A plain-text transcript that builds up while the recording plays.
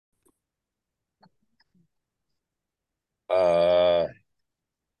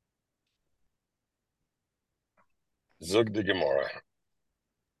Zug the Gemara.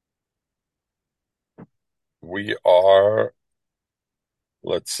 We are,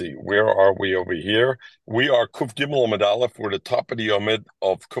 let's see, where are we over here? We are Kuf Gimel Omid Aleph. We're the top of the Omid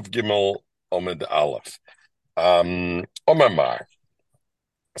of Kuf Gimel Omid Aleph. Omar Mar.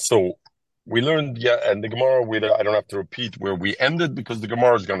 So we learned, yeah, and the Gemara, I don't have to repeat where we ended because the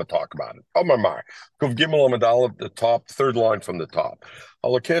Gemara is going to talk about it. Omar Mar. Kuf Gimel Omid Aleph, the top, third line from the top.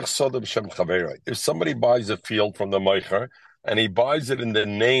 If somebody buys a field from the Meicher, and he buys it in the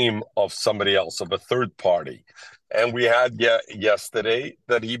name of somebody else, of a third party. And we had yesterday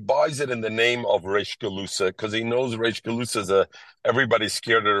that he buys it in the name of Reish Galusa because he knows Reish Galusa everybody's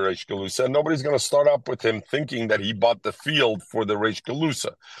scared of Reish Galusa, and nobody's going to start up with him thinking that he bought the field for the Reish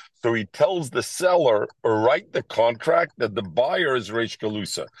Galusa. So he tells the seller, write the contract that the buyer is Reish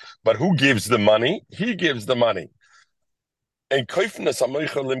Galusa. But who gives the money? He gives the money. And we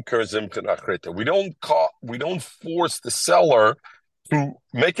don't force the seller to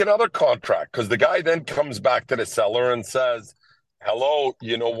make another contract because the guy then comes back to the seller and says, "Hello,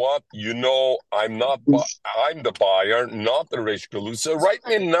 you know what? I'm the buyer, not the Reish Galusa. Write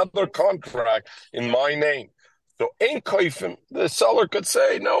me another contract in my name." So in Kaifim, the seller could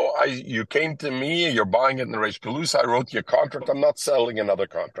say, "No, you came to me, you're buying it in the Reish Galusa. I wrote your contract. I'm not selling another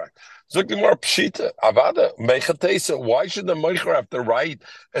contract." So more pshita, avada, mechatesa. Why should the meicher have to write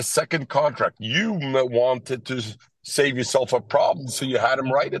a second contract? You wanted to save yourself a problem, so you had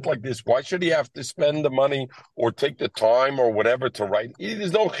him write it like this. Why should he have to spend the money or take the time or whatever to write?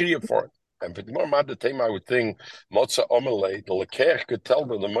 There's no chiyuv for it. And for the more mad the time, I would think Motza Omelay, the Lekech could tell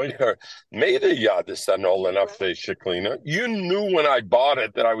the Meicher, made a yadis and all enough shiklina. You knew when I bought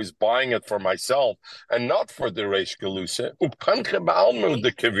it that I was buying it for myself and not for the Reish Galusa. Upanche ba'almu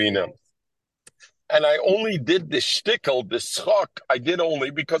de kavina. And I only did the shtickle, the schok, I did only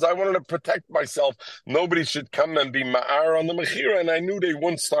because I wanted to protect myself. Nobody should come and be ma'ar on the mechira, and I knew they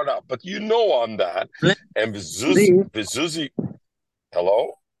wouldn't start up. But you know on that. And Vizuzi,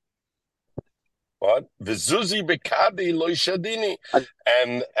 hello? What? Vizuzi bekadi loishadini.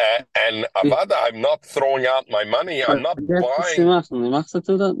 And Avada, I'm not throwing out my money. I'm not buying.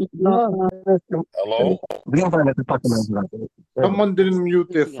 Hello? Someone didn't mute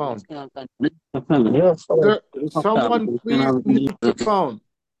their phone. Someone please mute the phone.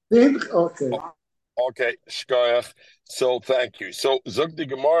 Okay. Okay, shkoyach. So thank you. So Zug the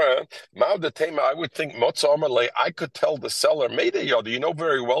Gemara, Ma'adatema, I would think Motza Amalei, I could tell the seller, Meida Yoda, you know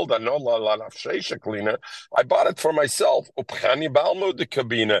very well that no la cleaner. I bought it for myself. Upchani Balmo de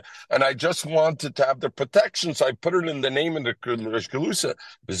Kabina, and I just wanted to have the protection, so I put it in the name of the Galusa.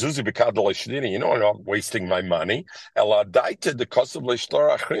 Bezuzi Bekadal Shdini, you know, I'm not wasting my money. Eladaita the cost of Leshtar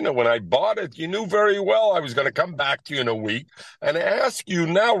Achrina. When I bought it, you knew very well I was going to come back to you in a week and ask you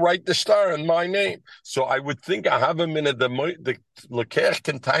now write the star in my name. So I would think I have him in the Lekech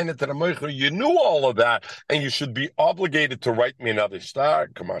container to the Meicher. You knew all of that, and you should be obligated to write me another star.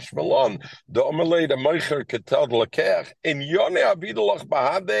 Kamash Malon. The Omelay, the Meicher could tell the Lekech in Yone Avidalach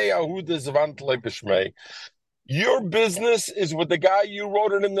Bahade Ahuda Zvantle Bishmei. Your business is with the guy you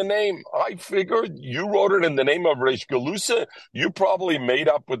wrote it in the name. I figured you wrote it in the name of Reish Galusa. You probably made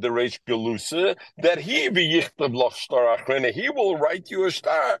up with the Reish Galusa that he will write you a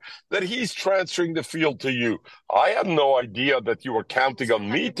star, that he's transferring the field to you. I had no idea that you were counting on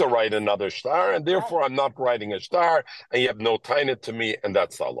me to write another star, and therefore I'm not writing a star, and you have no taina to me, and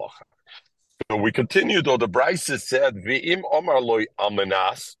that's the halacha. So we continue, though the Brisa said, V'im omar loy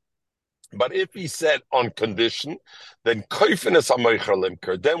amenas. But if he said on condition, then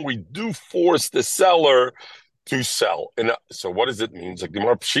then we do force the seller to sell. And so what does it mean?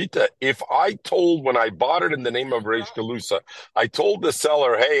 If I told when I bought it in the name of Reish Galusa, I told the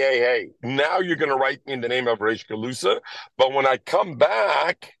seller, hey, now you're going to write me in the name of Reish Galusa, but when I come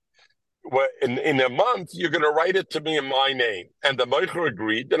back, in a month, you're going to write it to me in my name. And the Meicher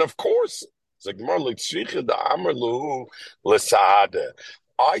agreed, then of course,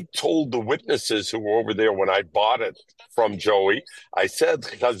 I told the witnesses who were over there when I bought it from Joey, I said,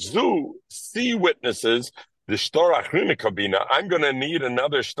 Chazu, see witnesses, the star achrina kabina, I'm going to need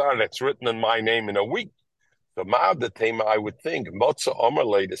another star that's written in my name in a week. So Ma'adatema, I would think, Motza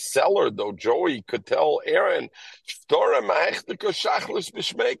Omerle, the seller, though Joey could tell Aaron, you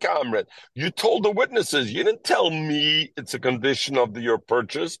told the witnesses. You didn't tell me it's a condition of your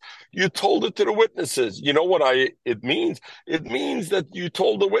purchase. You told it to the witnesses. You know what it means? It means that you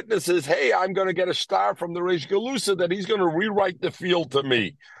told the witnesses, hey, I'm going to get a star from the Reish Galusa that he's going to rewrite the field to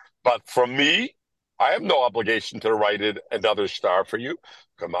me. But from me, I have no obligation to write it another star for you.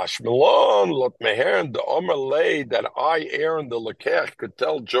 Kamash Milon, Lot Mehern, the Omer lay that I, Aaron the Lekech, could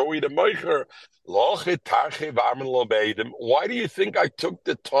tell Joey the Meicher, why do you think I took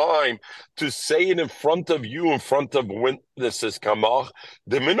the time to say it in front of you, in front of witnesses, Kamach?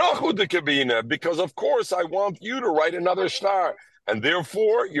 The Minachu de Kabina, because of course I want you to write another star. And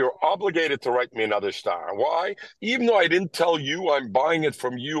therefore, you're obligated to write me another star. Why? Even though I didn't tell you I'm buying it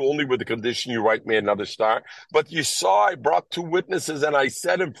from you only with the condition you write me another star. But you saw I brought two witnesses and I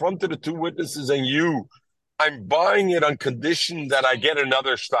said in front of the two witnesses and you, I'm buying it on condition that I get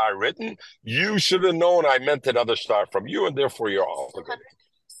another star written. You should have known I meant another star from you, and therefore you're obligated.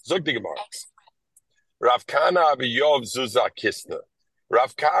 Zog the Gemara. Rav Kana Abiyov Zuzah Kisna.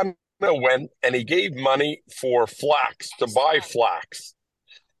 Rav Kana went and he gave money for flax, to buy flax.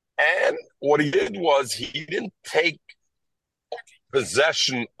 And what he did was he didn't take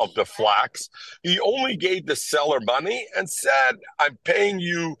possession of the flax. He only gave the seller money and said, I'm paying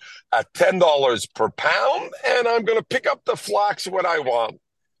you $10 per pound, and I'm going to pick up the flax when I want.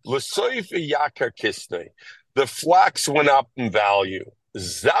 The flax went up in value.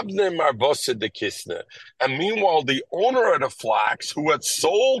 Zabne Marbosa de Kisne. And meanwhile, the owner of the flax, who had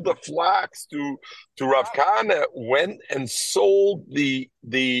sold the flax to Rav Kana, went and sold the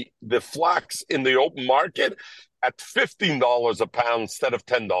flax in the open market at $15 a pound instead of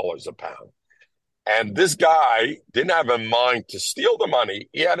 $10 a pound. And this guy didn't have in mind to steal the money.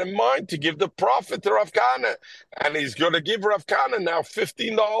 He had in mind to give the profit to Rav Kana. And he's going to give Rav Kana now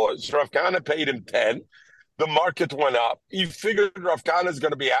 $15. Rav Kana paid him $10. The market went up. He figured Rav Kana is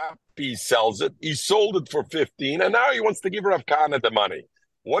going to be happy. He sells it. He sold it for $15, and now he wants to give Rav Kana the money.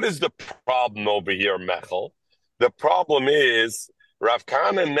 What is the problem over here, Mechel? The problem is Rav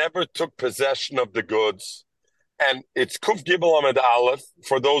Kana never took possession of the goods, and it's Kuf Gibel Amid Aleph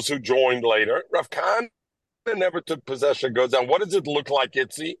for those who joined later. Rav Kana never took possession of goods, and what does it look like,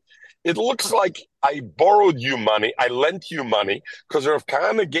 Itzi? It looks like I borrowed you money, I lent you money, because Rav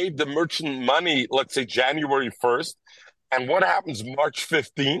Kana gave the merchant money, let's say January 1st, and what happens March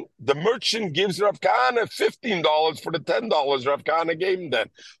 15th? The merchant gives Rav Kana $15 for the $10 Rav Kana gave him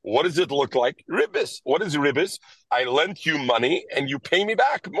then. What does it look like? Ribbis. What is ribbis? I lent you money, and you pay me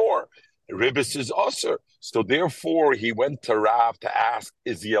back more. Ribbis is usher. So therefore, he went to Rav to ask,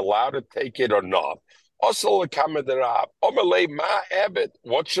 is he allowed to take it or not? What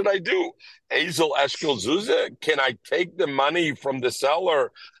should I do? Hazel Eshkel Zuzah, can I take the money from the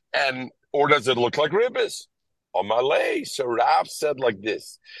seller or does it look like ribbis? So Rav said like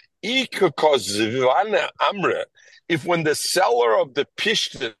this. If when the seller of the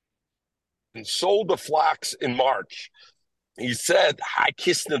Pishtin sold the flax in March, he said,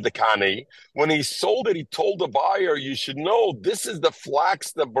 when he sold it, he told the buyer, you should know this is the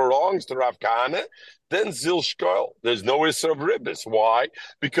flax that belongs to Rav Kana. Then Zilshkoil, there's no issue of ribbis. Why?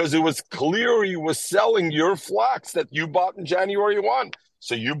 Because it was clear he was selling your flax that you bought in January 1.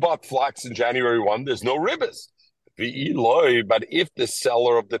 So you bought flax in January 1, there's no ribbis. But if the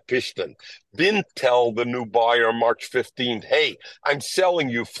seller of the Pishtin didn't tell the new buyer March 15th, hey, I'm selling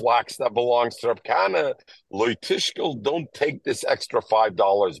you flax that belongs to Rav Kana, Loy Tishkel, don't take this extra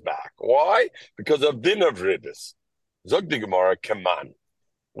 $5 back. Why? Because of din of ribbis. Zog the Gemara, Kamma.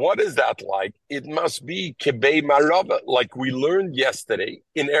 What is that like? It must be Kebei Marava, like we learned yesterday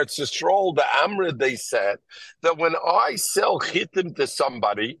in Eretz Yisrael, the Amra, they said that when I sell chitim to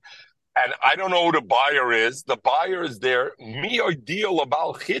somebody, and I don't know who the buyer is. The buyer is there. Mi ideal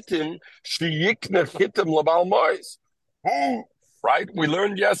about chitim, sheyikne chitim labal mois. Who, right? We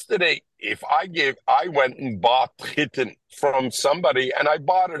learned yesterday. If I went and bought chitim from somebody, and I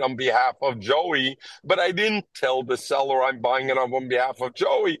bought it on behalf of Joey, but I didn't tell the seller I'm buying it on behalf of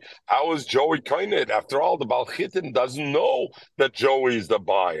Joey. How is Joey kind of? After all, the Baal Chitim doesn't know that Joey is the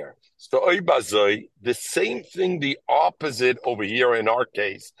buyer. So, the same thing, the opposite over here in our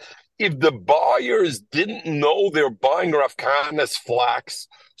case. If the buyers didn't know they're buying Rav Kana's flax,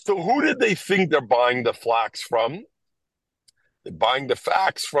 so who did they think they're buying the flax from? They're buying the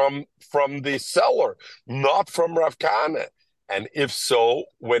flax from the seller, not from Rav Kana. And if so,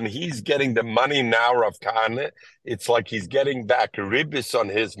 when he's getting the money now, Rav Kana, it's like he's getting back ribbis on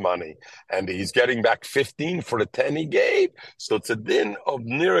his money, and he's getting back 15 for the 10 he gave. So it's a din of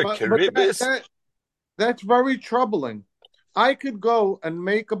nira ribbis. That's very troubling. I could go and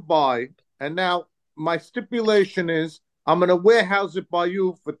make a buy, and now my stipulation is I'm going to warehouse it by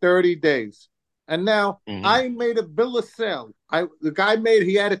you for 30 days. And now I made a bill of sale. The guy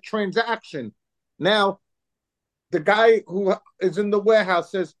he had a transaction. Now, the guy who is in the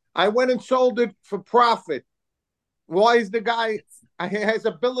warehouse says, I went and sold it for profit. Why is the guy has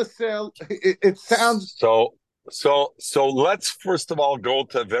a bill of sale. It sounds So let's first of all go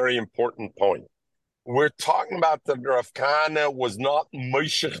to a very important point. We're talking about that Rav Kahana was not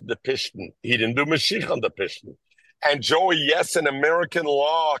Moshech the Pishton. He didn't do Mashiach on the Pishton. And Joey, yes, in American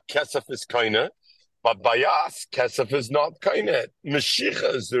law, Kesef is kinda, but by us, Kesef is not kinda.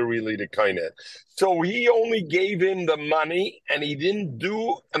 Mashiach is really the kinda. So he only gave him the money and he didn't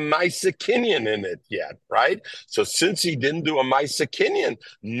do a Maisa Kinyan in it yet, right? So since he didn't do a Maisa Kinyan,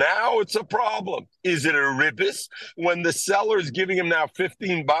 now it's a problem. Is it a ribbis? When the seller is giving him now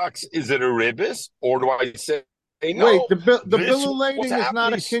 $15, is it a ribbis? Or do I say, hey, wait. no, The this bill of was lading is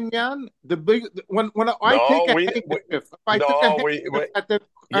not a happening. kinyan. The big when I take No, a we handkerchief, if I took a no, handkerchief yeah, at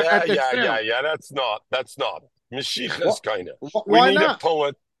the yeah, yeah, sale, yeah. That's not. Mashiach is what, kind of. We why need to not? pull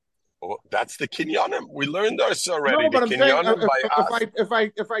it. Oh, that's the kinyanim. We learned this already. No, The but I'm saying kinyanim by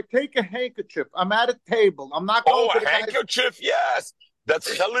us. if I take a handkerchief, I'm at a table. I'm not going Oh, to a the guy's. handkerchief, yes.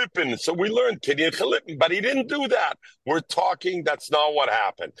 That's chalipin. So we learned kinyan chalipin, but he didn't do that. We're talking. That's not what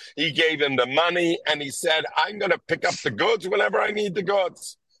happened. He gave him the money and he said, "I'm going to pick up the goods whenever I need the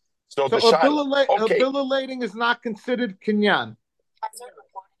goods." So So the shaila. a Okay, bill of lading is not considered kinyan.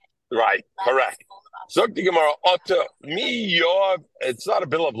 right, correct. Zog the Gemara, Otta, mi yov, it's not a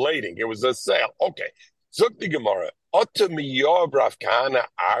bill of lading, it was a sale. Okay. Zog the Gemara, Otta mi yov Rav Kahana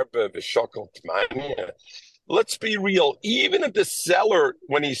arba v'shokol tmania. Let's be real. Even if the seller,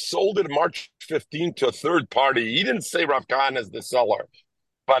 when he sold it March 15th to a third party, he didn't say Rav Kahana is the seller.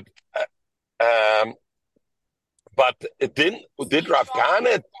 But um, but it did Rav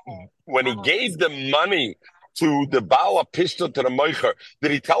Kahana, when he gave the money to the Bala Pishta to the Moicher,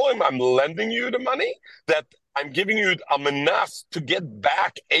 did he tell him, I'm lending you the money? That I'm giving you a menas to get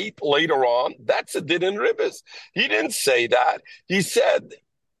back 8 later on? That's a din in ribbis. He didn't say that. He said,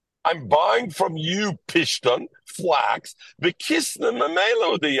 I'm buying from you Pishton, flax, the Kisna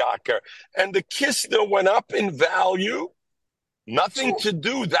Mamelo the Yakar. And the Kisna went up in value. Nothing to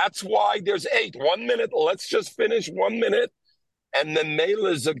do. That's why there's 8. 1 minute. Let's just finish 1 minute. And the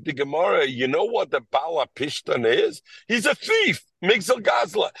Melas of the Gemara, you know what the Bala Pishtan is? He's a thief, Migzal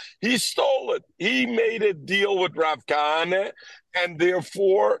Gazla. He stole it. He made a deal with Rav Kahana, and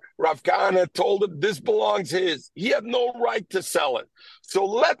therefore Rav Kahana told him this belongs his. He had no right to sell it. So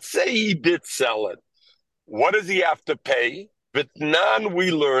let's say he did sell it. What does he have to pay? Vitnan, we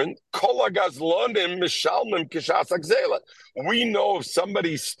learned, we know if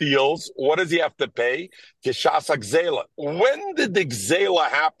somebody steals, what does he have to pay? When did the gzela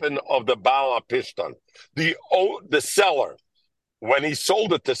happen of the Bala Pishtan? The seller, when he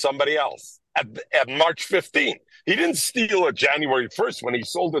sold it to somebody else at March 15th. He didn't steal it January 1st when he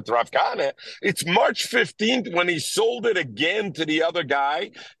sold it to Rav Kahana. It's March 15th when he sold it again to the other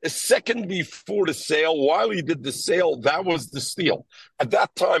guy, a second before the sale. While he did the sale, that was the steal. At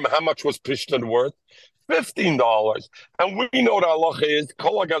that time, how much was Pishtan worth? $15. And we know the halacha is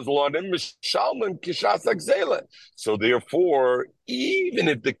so therefore, even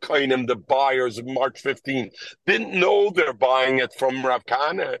if the kainim, the buyers of March 15th, didn't know they're buying it from Rav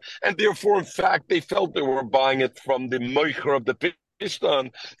Kahana, and therefore, in fact, they felt they were buying it from the moicher of the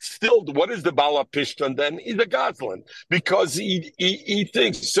Pishtan, still, what is the Bala Pishtan then? He's a Goslin, because he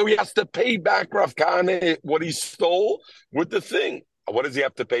thinks, so he has to pay back Rav Kahana what he stole with the thing. What does he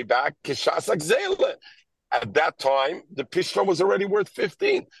have to pay back? Kishas Akzela. At that time, the Pishtan was already worth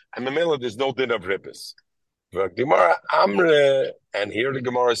 15. And Mamela, there's no din of ribbis. Gemara Amre, and here the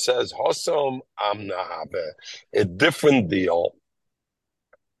Gemara says, Hosom Amnahabe, a different deal.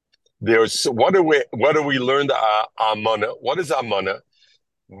 There's what do we learn the Amana? What is Amana?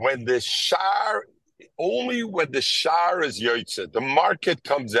 When the shar, only when the shar is yotze, the market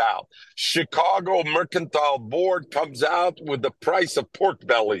comes out. Chicago Mercantile Board comes out with the price of pork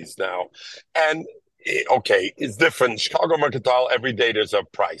bellies now. And okay, it's different. Chicago Mercantile, every day there's a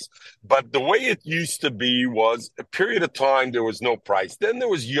price. But the way it used to be was a period of time there was no price. Then there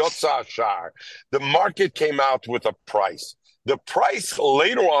was Yotza Shar. The market came out with a price. The price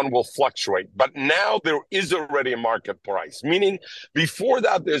later on will fluctuate, but now there is already a market price, meaning before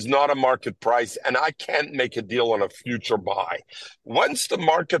that, there's not a market price, and I can't make a deal on a future buy. Once the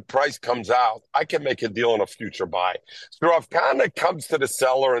market price comes out, I can make a deal on a future buy. So Rav Kahana comes to the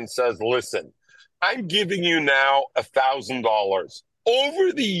seller and says, listen, I'm giving you now $1,000.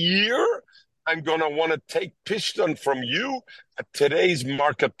 Over the year, I'm going to want to take Pishtan from you at today's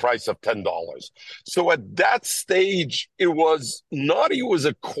market price of $10. So at that stage, it was not he was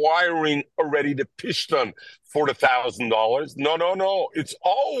acquiring already the Pishtan for the $1,000. No. It's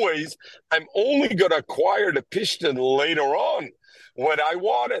always, I'm only going to acquire the Pishtan later on when I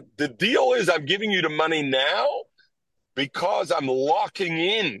want it. The deal is I'm giving you the money now, because I'm locking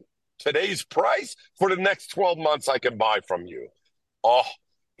in today's price for the next 12 months I can buy from you. Oh,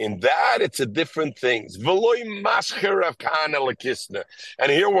 in that, it's a different thing.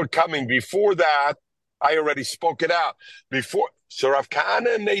 And here we're coming. Before that, I already spoke it out. Before, so Rav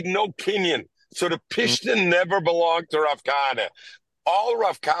Kahana made no kinyan. So the Pishtin never belonged to Rav Kahana. All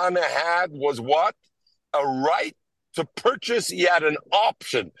Rav Kahana had was what? A right to purchase. He had an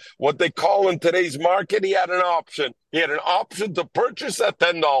option. What they call in today's market, he had an option. He had an option to purchase at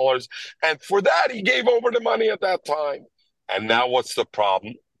 $10. And for that, he gave over the money at that time. And now what's the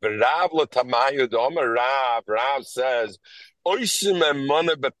problem? Rav says,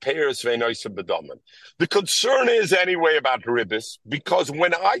 the concern is anyway about ribbis, because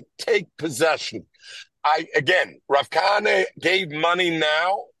when I take possession, Rav Kahana gave money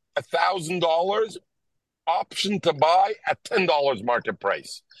now, $1,000, option to buy at $10 market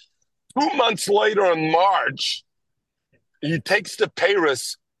price. 2 months later in March, he takes the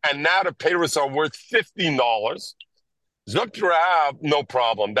payers, and now the payers are worth $15. Zok Rav, no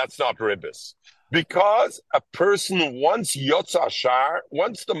problem. That's not ribbis. Because a person, once Yotzashar,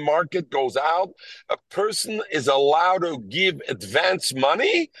 once the market goes out, a person is allowed to give advance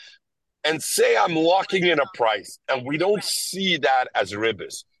money and say, I'm locking in a price. And we don't see that as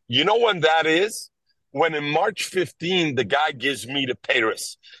ribbis. You know when that is? When in March 15, the guy gives me the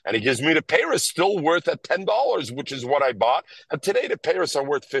payers. And he gives me the payers still worth at $10, which is what I bought. And today the payers are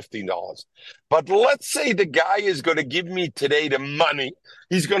worth $15. But let's say the guy is going to give me today the money.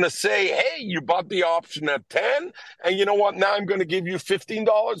 He's going to say, hey, you bought the option at 10. And you know what? Now I'm going to give you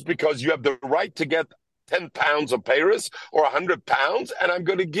 $15 because you have the right to get 10 pounds of Paris or 100 pounds. And I'm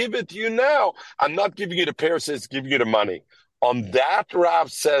going to give it to you now. I'm not giving you the Paris, it's giving you the money. On that,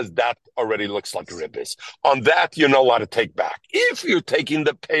 Rav says that already looks like ribbis. On that, you're not allowed to take back. If you're taking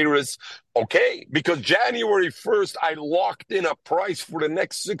the Paris, okay, because January 1st, I locked in a price for the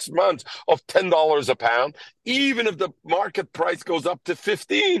next 6 months of $10 a pound. Even if the market price goes up to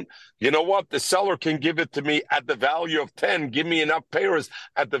 15, you know what? The seller can give it to me at the value of 10. Give me enough Paris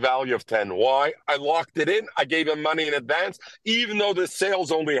at the value of 10. Why? I locked it in. I gave him money in advance. Even though the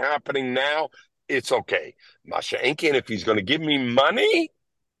sale's only happening now, it's okay. Masha Enkin, if he's going to give me money,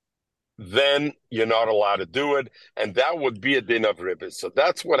 then you're not allowed to do it. And that would be a din of ribbis. So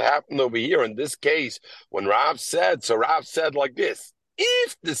that's what happened over here in this case when Rav said like this.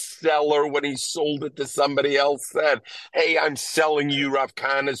 If the seller, when he sold it to somebody else, said, hey, I'm selling you Rav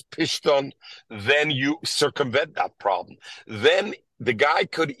Kahana's pishton, then you circumvent that problem. Then the guy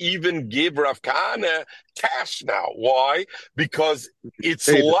could even give Rav Kahana cash now. Why? Because it's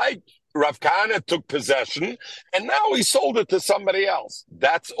like Rav Kahana took possession, and now he sold it to somebody else.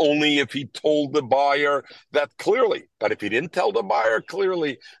 That's only if he told the buyer that clearly. But if he didn't tell the buyer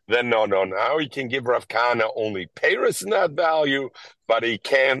clearly, then no. Now he can give Rav Kahana only Paris in that value, but he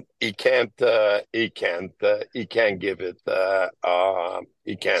can't give it.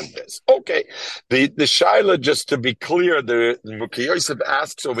 He can't this. Okay. The Shaila, just to be clear, the Mukhi Yosef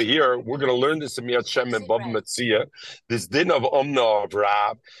asks over here, we're going to learn this in Miyat Shem and Bava Metzia, this din of Omna of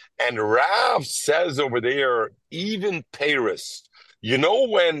Rav. And Rav says over there, even Paris. You know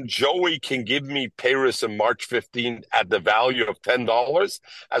when Joey can give me Paris in March 15th at the value of $10,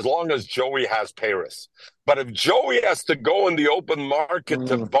 as long as Joey has Paris. But if Joey has to go in the open market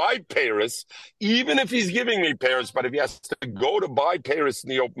to buy Paris, even if he's giving me Paris, but if he has to go to buy Paris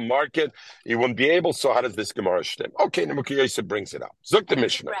in the open market, he wouldn't be able. So how does this Gemara stem? Okay, Nemuki Yosef brings it up. Zuk the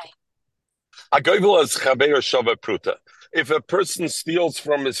Mishnah. If a person steals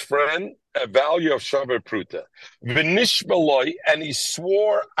from his friend a value of Shavar Pruta, and he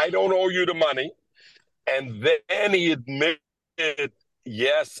swore, I don't owe you the money, and then he admitted,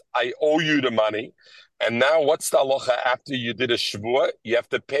 yes, I owe you the money, and now what's the halacha after you did a shvua? You have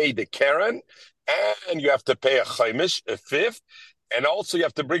to pay the Karen, and you have to pay a chaimish, a fifth, and also you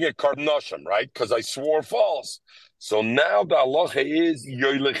have to bring a karnoshim, right? Because I swore false. So now the halacha is,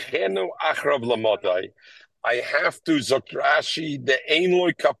 yoylechenu achrav lamodai. I have to, Zokrashi, the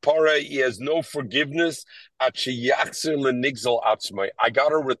Einloy Kapara, he has no forgiveness. I got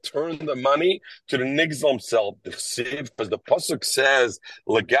to return the money to the Nigzel himself, because the Pasuk says,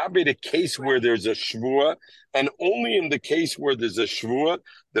 Lagabi, the case where there's a Shvua, and only in the case where there's a Shvua,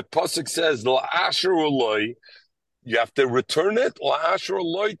 the Pasuk says, La'asher Uloi, you have to return it, La'asher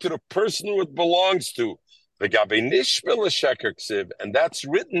Uloi, to the person who it belongs to. And that's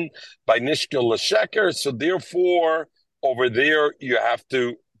written by Nishkel L'Sheker. So therefore, over there, you have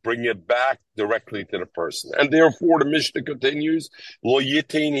to bring it back directly to the person. And therefore, the Mishnah continues, Lo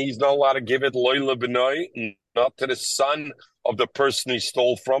Yitin, he's not allowed to give it, Lo Lebenoi, not to the son of the person he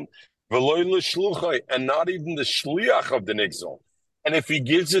stole from. and not even the shliach of the nigzel. And if he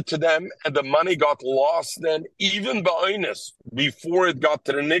gives it to them and the money got lost, then even ba'inus, before it got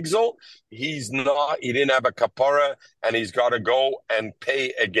to the nigzel, he didn't have a kapara, and he's got to go and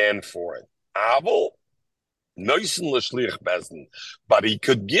pay again for it. Aval, noisen l'shliach bezin, but he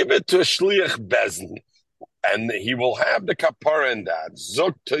could give it to a shliach bezin, and he will have the kapara in that.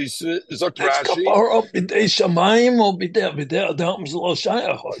 Zok Rashi. Kapara b'dei shamayim or b'dei adam lo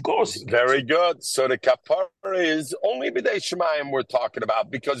shayach. Of course. Very good. So the kapara is only b'dei shamayim we're talking about,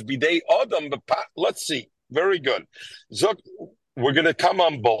 because b'dei adam. Let's see. Very good. Zok. We're going to come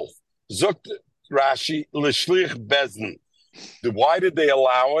on both. Zok Rashi l'shlich bezin. Why did they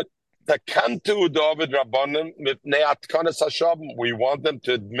allow it? We want them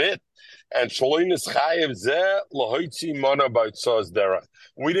to admit, and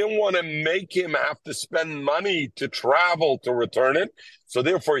we didn't want to make him have to spend money to travel to return it. So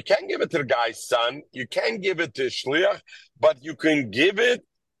therefore, you can't give it to the guy's son. You can't give it to shliach, but you can give it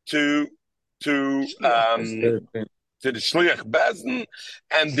to the shliach bezin,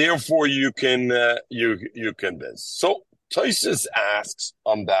 and therefore you can this. So Tosis asks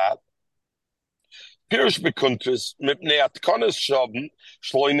on that. Pirush bekuntus mipnei atkonas shaben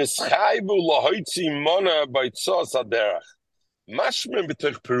shloines chayvu lahoitzi mona baitzos aderach. Mashmem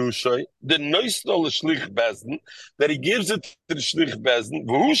b'tech perushay the noisno l'shlich bezin, that he gives it to the shlich bezin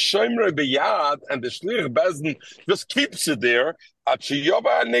v'hu shomer b'yad, and the shlich bezin just keeps it there at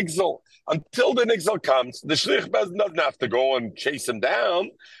sheyoba nigzel, until the nigzel comes. The shlich bezin doesn't have to go and chase him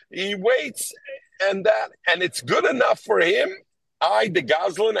down. He waits, and it's good enough for him. I, the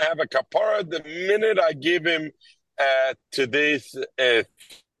Goslin, have a kapara the minute I give him today's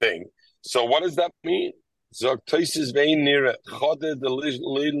thing. So what does that mean? Zog Tosis vein nira chode the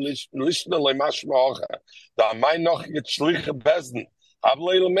lishna lemashmacha da mai noch getschliche bezden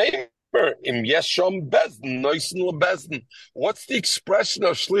ablele meimer im yeshom bezden noisen lebezden. What's the expression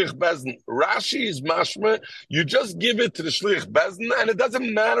of shlich bezden? Rashi is mashma. You just give it to the shlich bezden, and it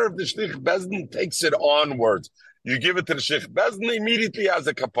doesn't matter if the shlich bezden takes it onwards. You give it to the shlich bezden immediately as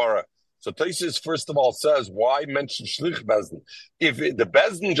a kapara. So Taisis first of all says, why mention shlich bezden? If the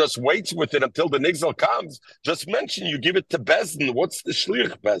bezden just waits with it until the nigzel comes, just mention you give it to bezden. What's the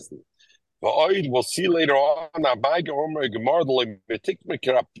shlich bezden? We'll see later on.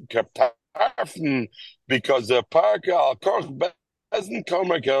 Because the parka al korch bezden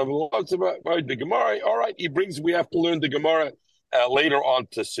the Gemara. All right, he brings. We have to learn the Gemara later on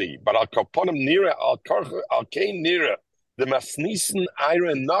to see. But al kaponim nira al korch al kain nira. The masnisen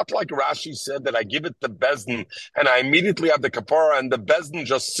iron, not like Rashi said that I give it to Bezdin and I immediately have the kapara and the Bezdin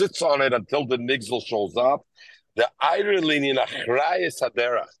just sits on it until the nigzel shows up. The iron linin achrayes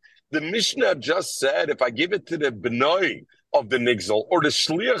haderach. The Mishnah just said if I give it to the benoi of the nigzel or the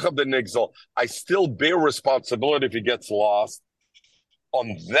shliach of the nigzel, I still bear responsibility if he gets lost.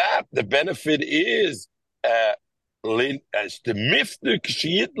 On that, the benefit is the miftuk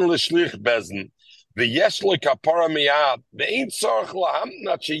shiyitn l'shlich Bezdin. ויש לכפרה מיד, ואין צורך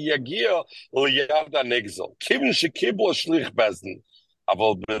להמתנת שיגיע ליד הנגזל. כיוון שקיבל שליח בזן,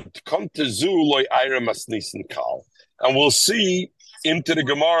 אבל בתקופה זו לא ירא מסניסן קל. And we'll see into the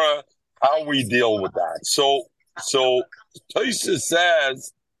Gemara how we deal with that. So Tosis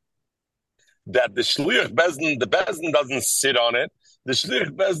says that the shliach bezin, the bezin doesn't sit on it. The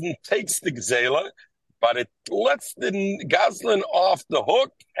shliach bezin takes the gzela, but it lets the Goslin off the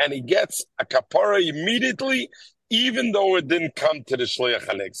hook, and he gets a kapara immediately, even though it didn't come to the shliach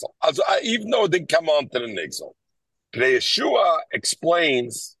hanigzel. Even though it didn't come on to the nigzel. Yeshua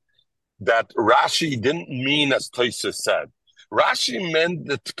explains that Rashi didn't mean as Tosis said. Rashi meant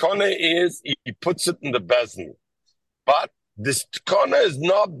the tkona is he puts it in the bezin, but this tkona is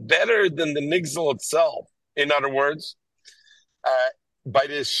not better than the nigzel itself. In other words, by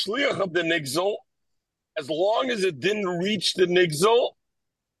the shliach of the nigzel, as long as it didn't reach the nigzel,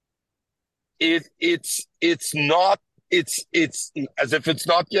 it's as if it's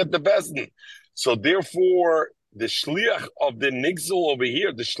not yet the bezdin. So therefore, the shliach of the nigzel over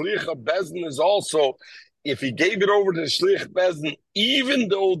here, the shliach of bezdin is also, if he gave it over to the shliach bezdin, even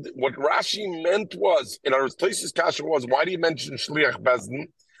though what Rashi meant was, in our Tosis kasha was, why do you mention shliach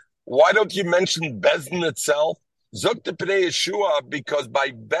bezdin? Why don't you mention bezdin itself? Zok to Pnei Yeshua, because by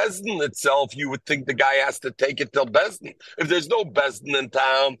Bezdin itself, you would think the guy has to take it till Bezdin. If there's no Bezdin in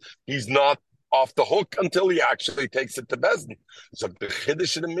town, he's not off the hook until he actually takes it to Bezdin. So the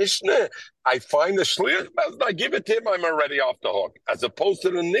Chiddush in the Mishnah, I find the Shliach Bezdin, I give it to him, I'm already off the hook. As opposed to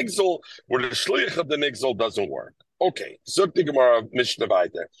the Nigzel, where the Shliach of the Nigzel doesn't work. Okay, Zuk the Gemara Mishnah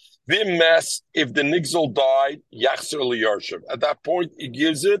Vayter. The mess, if the nigzel died, Yachzer Liyarshiv. At that point, he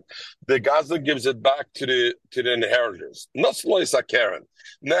gives it, the Gaza gives it back to the inheritors. Naslois Karen.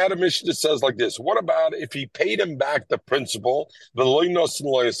 Now the Mishnah says like this: what about if he paid him back the principal, but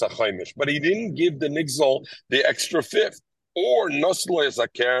he didn't give the nigzel the extra fifth, or Naslois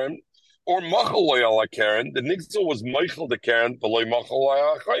Karen, or Machaloy Karen? The nigzel was Michael the Karen, below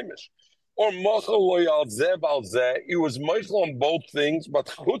Machaloy Chaimish. Or Machaloy al zeh, he was Michael on both things, but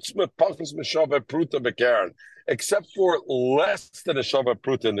chutz mepachas meshava pruta bekaren, except for less than a shava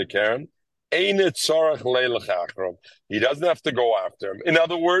pruta in the karen. He doesn't have to go after him. In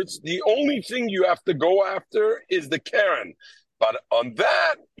other words, the only thing you have to go after is the Karen. But on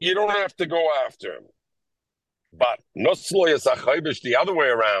that, you don't have to go after him. But the other way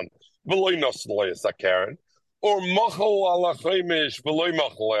around, Karen, or machal ala chaimish v'loy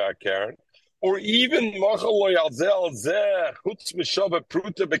machal ala Karen, or even machal al zeh chutz m'shava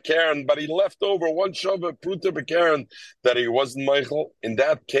pruta bekaren, but he left over one shava pruta bekaren that he wasn't machal. In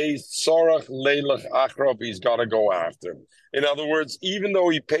that case, sarach leilach achrov, he's got to go after him. In other words, even though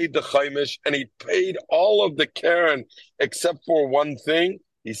he paid the chaimish and he paid all of the Karen except for one thing,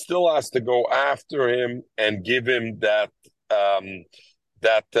 he still has to go after him and give him that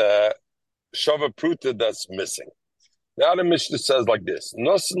shava pruta that's missing. Now the Mishnah says like this: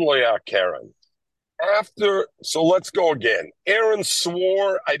 Nosin loya Karen. So let's go again. Aaron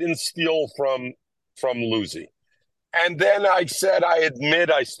swore I didn't steal from Lucy. And then I said, I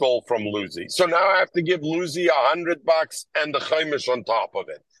admit I stole from Lucy. So now I have to give Lucy $100 and the chaimish on top of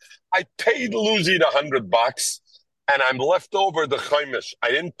it. I paid Lucy the $100 and I'm left over the chaimish.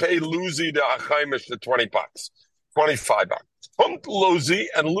 I didn't pay Lucy the chaimish the $20, $25. Pumped Lucy,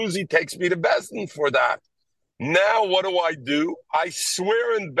 and Lucy takes me to Besdin for that. Now what do? I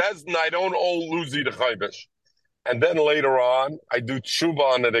swear in Besdin I don't owe Lucy the chaimish. And then later on, I do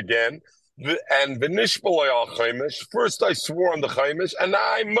tshuva on it again. And v'nishbalei al chaimish. First I swore on the chaimish, and now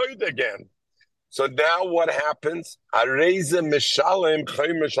I made again. So now what happens? Areze mishalem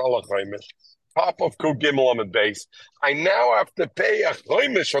chaimish ala chaimish. Top of Kuf Gimel Amud Beis. I now have to pay a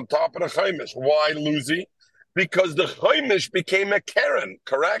chaimish on top of the chaimish. Why, Lucy? Because the chaimish became a Karen,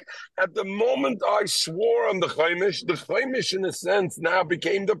 correct? At the moment I swore on the chaimish in a sense now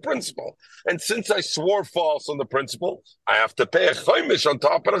became the principal. And since I swore false on the principal, I have to pay a chaimish on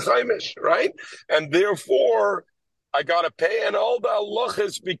top of the chaimish, right? And therefore, I got to pay, and all the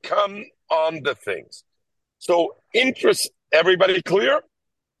halachas become on the things. So everybody clear?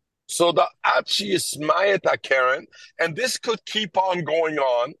 So the Achi Ismayat Karen, and this could keep on going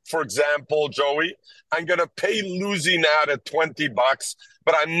on. For example, Joey, I'm going to pay Lucy now the $20,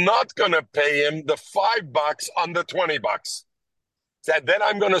 but I'm not going to pay him the $5 on the $20. So then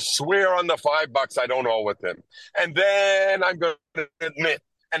I'm going to swear on the $5 I don't owe with him. And then I'm going to admit.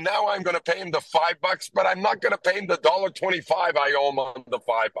 And now I'm going to pay him the $5, but I'm not going to pay him the $1.25 I owe him on the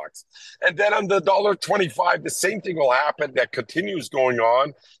 $5. And then on the $1.25, the same thing will happen. That continues going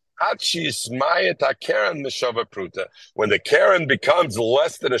on. When the Karen becomes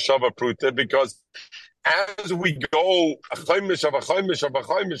less than a shava pruta, because as we go a chaimish,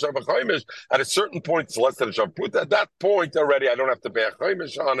 at a certain point it's less than a shava pruta. At that point already, I don't have to pay a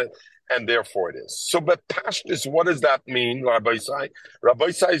chaimish on it, and therefore it is. So, but pashtus, what does that mean, Rabbi Isai? Rabbi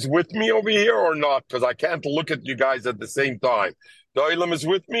Isai is with me over here or not? Because I can't look at you guys at the same time. The Olam is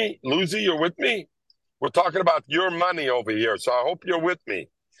with me. Lucy, you're with me. We're talking about your money over here, so I hope you're with me.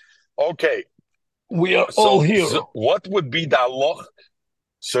 Okay. We are all here. So what would be the halach?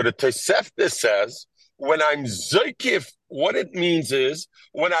 So the Tosefta says, when I'm zoykif, what it means is,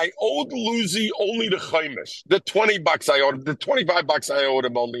 when I owed Lucy only the chaimish, the $20 I owed him, the $25 I owed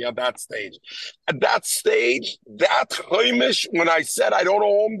him only at that stage. At that stage, that chaimish, when I said I don't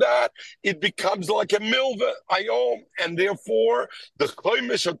owe him that, it becomes like a milva I owe him, and therefore the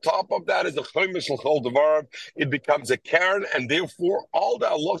chaimish on top of that is a chaimish l'chol devar. It becomes a karen, and therefore all the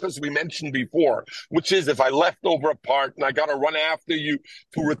halachas we mentioned before, which is if I left over a part and I got to run after you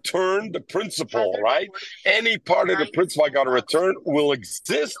to return the principal, right? Any part of the principal I got to return will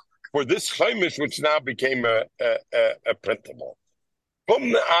exist for this chaimish, which now became a principal. From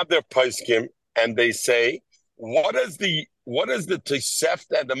the other paiskim, and they say, what is the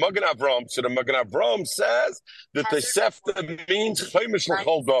Tosefta and the Magen Avraham? So the Magen Avraham says the Tosefta means chaimish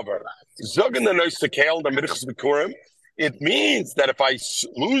l'chol davar. Zogen the nois tekel the mirichs bikurim. It means that if I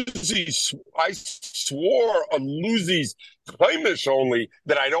swore on Lucy's chaimish only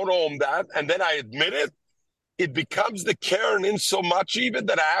that I don't owe him that, and then I admit it, it becomes the Karen in so much even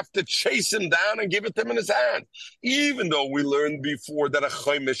that I have to chase him down and give it to him in his hand. Even though we learned before that a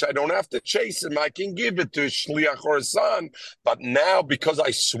Chaimish, I don't have to chase him. I can give it to a Shliach or a son. But now, because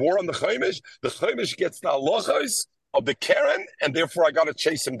I swore on the Chaimish gets the halachos of the Karen, and therefore I got to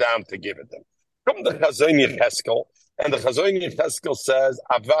chase him down to give it to him. Come the Chazon Yecheskel, and the Chazon Yecheskel says,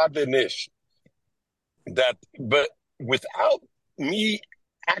 Avad Nish, that, but without me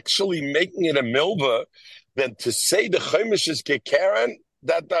actually making it a milva, then to say the Chaimish is Kekaren,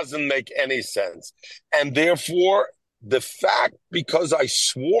 that doesn't make any sense. And therefore, the fact, because I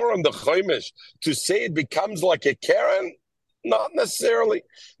swore on the Chaimish, to say it becomes like a Karen, not necessarily.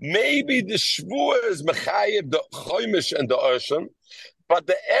 Maybe the Shvua is Mechayev, the Chaimish and the Osham, but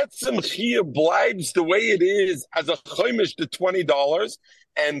the Etzem Chiyuv bleibt the way it is as a Chaimish to $20.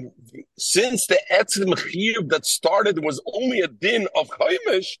 And since the Etzem Chiyuv that started was only a din of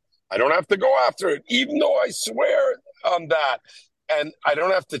Chaimish, I don't have to go after it, even though I swear on that. And I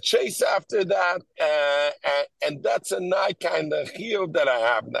don't have to chase after that. And that's a nice kind of Chiyuv that I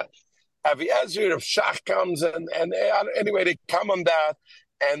have now. Aviezer of Shach comes and anyway, they come on that.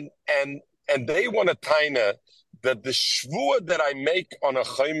 And they want to taina that the Shvua that I make on a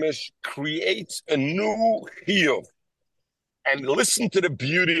Chaimish creates a new Chiyuv. And listen to the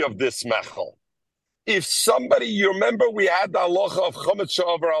beauty of this mechel. If somebody, you remember we had the halacha of chametz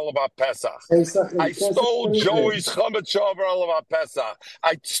over all about Pesach. I stole Joey's chametz over all about Pesach.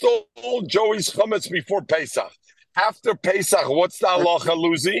 I stole Joey's chametz before Pesach. After Pesach, what's the halacha,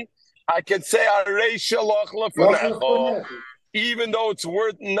 Lucy? I can say arei shalach lefanecha, even though it's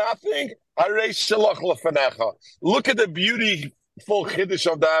worth nothing. Arei shalach lefanecha. Look at the beautiful chiddush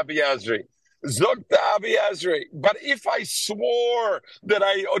of the Abiyazri. Zok the Abiyazri. But if I swore that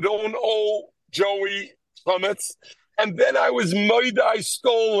I don't owe Joey chametz, and then I was moida, I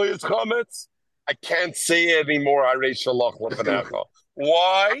stole his chametz, I can't say it anymore. Arei shalach lefanecha.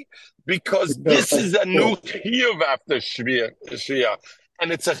 Why? Because this is a new chiyuv after Shia.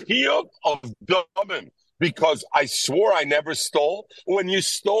 And it's a chiyuv of domim, because I swore I never stole. When you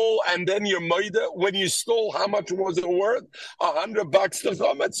stole, and then you're moida, when you stole, how much was it worth? $100 to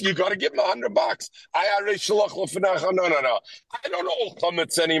chametz. You got to give him $100. No. I don't owe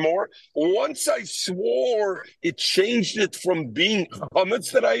chametz anymore. Once I swore, it changed it from being chametz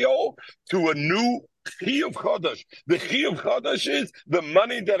that I owe to a new Chiyuv Chodesh. The Chiyuv Chodesh is the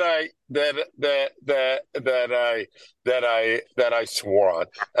money that I swore on.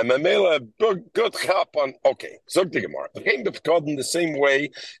 And Mamela good chap on. Okay, Zog the Gemara. Came to Pekodin the same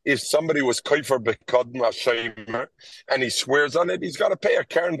way. If somebody was koifer Pekodin Hashemer and he swears on it, he's got to pay a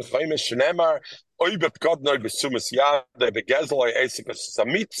karen b'chayim shenemar. If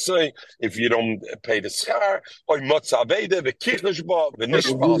you don't pay the schar,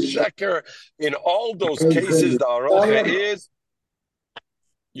 in all those cases, the arocha is.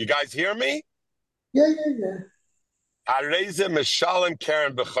 You guys hear me? Yeah. Areze meshalem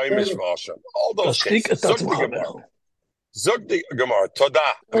karen b'chayim v'asham. All those cases. Zog the Gemara. Toda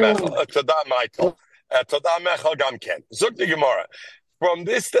Michael. Toda Mechel Gamken. Zog the Gemara. From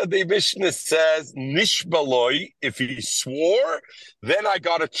this, the Mishnah says, Nishbaloi, if he swore, then I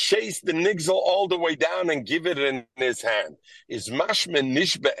got to chase the nigzel all the way down and give it in his hand. Is mashman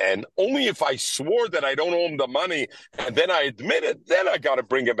nishba'en, only if I swore that I don't owe him the money, and then I admit it, then I got to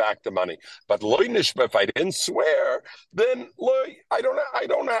bring him back the money. But loy nishba, if I didn't swear, then loy, I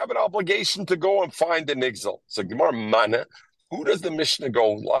don't have an obligation to go and find the nigzel. So Gemara Mana. Who does the Mishnah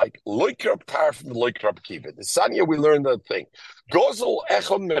go like? Loikrab tar from Loikrab kiva. The Sanya, we learned that thing. Gozel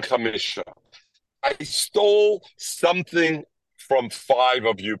echon mechamisha. I stole something from 5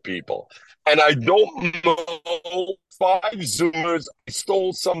 of you people. And I don't know 5 Zoomers. I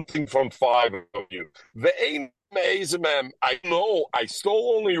stole something from 5 of you. The aim I know I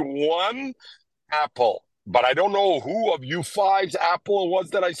stole only 1 apple. But I don't know who of you 5's apple it was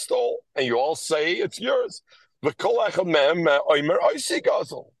that I stole. And you all say it's yours. What do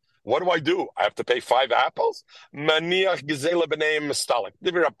I do? I have to pay 5 apples? Rab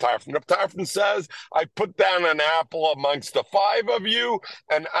Tarfon says, I put down an apple amongst the 5 of you,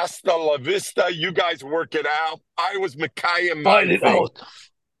 and hasta la vista, you guys work it out. I was Mekayim. Fight it out.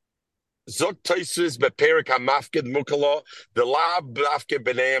 Zok Toisus beperik hamafkid mukalo the lab bafke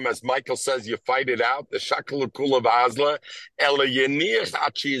beneim, as Michael says, you fight it out. The shakalukula vazla ela yenich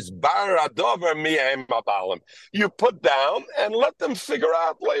achis bar adover mihem abalim. You put down and let them figure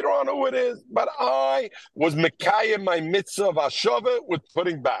out later on who it is. But I was mekayim my mitzvah of ashava with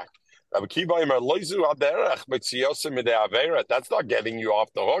putting back. Rabbi Kiva Omer, Loizu Haderech Mitziyosim Midei Avera. That's not getting you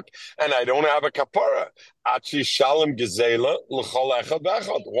off the hook, and I don't have a kapara. Achi Shalom Gezela L'chol Echad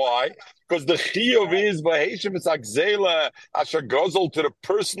V'Echad. Why? Because the chiyuv is v'heishem it's akzela asher gozel to the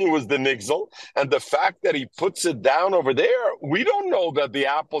person who was the nigzel, and the fact that he puts it down over there, we don't know that the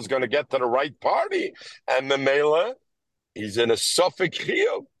apple's going to get to the right party, and the mela, he's in a suffix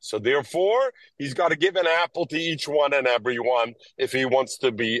chiyuv, so therefore he's got to give an apple to each one and every one if he wants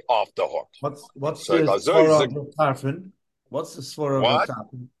to be off the hook. What's So the svara of Reb Tarfon? What's the svara of Reb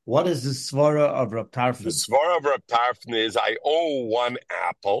Tarfon? What is the svara of Reb Tarfon? The svara of Reb Tarfon is I owe one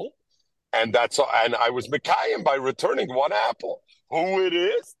apple. And that's all. And I was Mekayim by returning one apple. Who it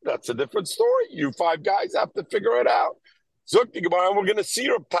is, that's a different story. You 5 guys have to figure it out. Zuk the Gemara, we're going to see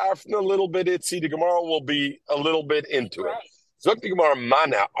Reb Tarfon a little bit. The Gemara will be a little bit into it. Zuk the Gemara,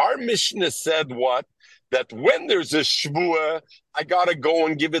 Mana. Our Mishnah said what? That when there's a shvua, I got to go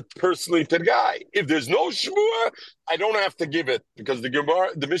and give it personally to the guy. If there's no shvua, I don't have to give it because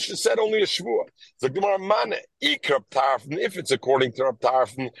the Mishnah said only a shvua. So the Gemara Mana, Reb Tarfon, if it's according to Reb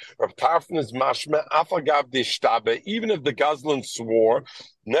Tarfon is mashma afagav dishtabe. Even if the Gazlan swore,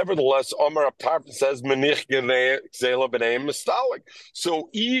 nevertheless, Omar Reb Tarfon says menich gzela b'nei mistalik. So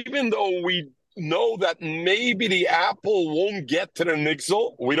even though we know that maybe the apple won't get to the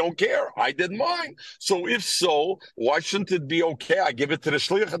nixel, we don't care. I did mine. So if so, why shouldn't it be okay? I give it to the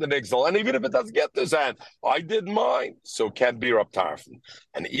shliach of the nixel. And even if it doesn't get to his hand, I did mine. So it can't be Reb Tarfon.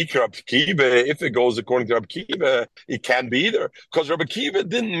 And Reb Kiva, if it goes according to Reb Kiva, it can't be either. Because Reb Kiva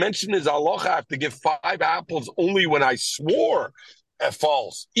didn't mention his halacha, I have to give 5 apples only when I swore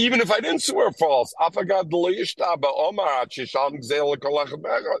false, even if I didn't swear false. And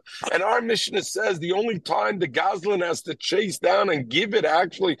our Mishnah says the only time the Gazlan has to chase down and give it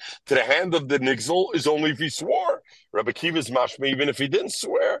actually to the hand of the nixel is only if he swore. Rabbi Kiva's mashma, even if he didn't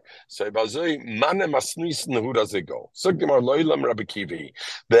swear. So who does it go?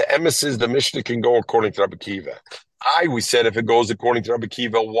 The emissaries, the Mishnah can go according to Rabbi Kiva. We said if it goes according to Rabbi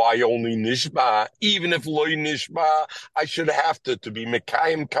Kiva, why only Nishba? Even if Loy Nishba, I should have to be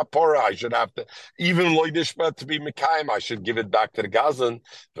Mekayim Kapora. I should have to, even Loy Nishba to be Mekayim, I should give it back to the Gazan.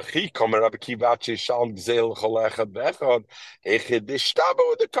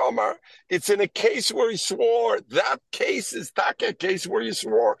 It's in a case where he swore. That case is a case where you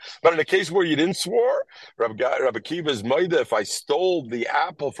swore. But in a case where you didn't swore, Rabbi Kiva's Maida, if I stole the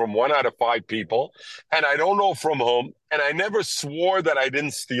apple from 1 out of 5 people, and I don't know from whom, and I never swore that I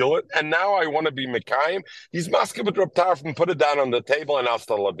didn't steal it, and now I want to be Mekayim, he's masking with Reb Tarfon, put it down on the table, and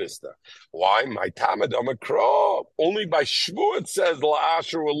hasta la vista. Why? My Tamid Amakro. Only by Shvu it says, La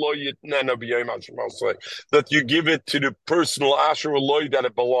Asher Uloy Yitnena B'Yom HaShemosei, that you give it to the personal Asher Uloy that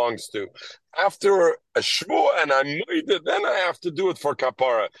it belongs to. After a Shvu and I made it, then I have to do it for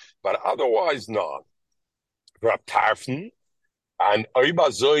Kapara. But otherwise, not. Reb Tarfon. And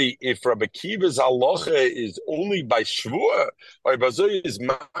Oibazoi, if Rabbi Kiva's halacha is only by Shvua, Oibazoi is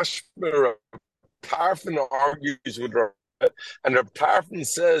mashmer. Tarfon argues with Rabbi, and Rabbi Tarfon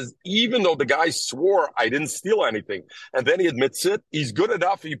says, even though the guy swore, I didn't steal anything, and then he admits it, he's good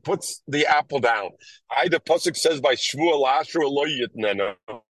enough, he puts the apple down. The pasuk says by Shvua, Lashra lo yitnena.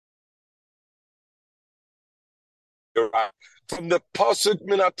 From the pasuk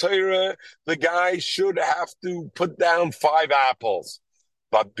minatayra, the guy should have to put down 5 apples,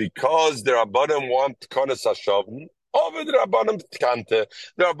 but because the rabbanim want tkonas hashavim, over the rabbanim tkante,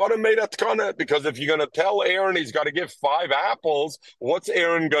 the rabbanim made a tkana, because if you're going to tell Aaron he's got to give 5 apples, what's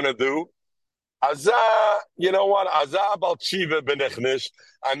Aaron going to do? Azah, you know what? Azah bal tshiva benechnish.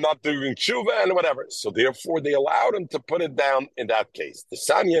 I'm not doing tshuva and whatever. So therefore, they allowed him to put it down in that case. The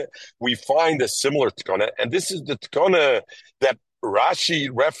Sanya, we find a similar tkana, and this is the tkana that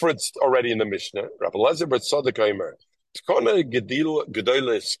Rashi referenced already in the Mishnah. Rabbi Lezer bar Tzadok Omer, tkana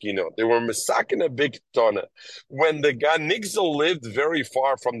gedoyle skino. They were misakin a big tkana. When the Nigzel lived very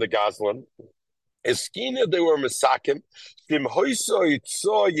far from the Gazlan, Eskina, they were misakim. The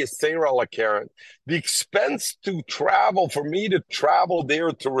expense to travel, for me to travel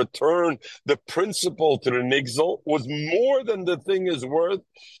there to return the principal to the Nigzel, was more than the thing is worth.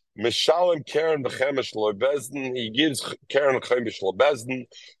 Mishalim Karen b'chemesh lo bezdin. He gives Karen chemesh lo bezdin,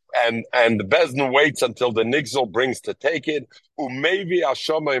 and the bezdin waits until the Nigzel brings to take it. Umevi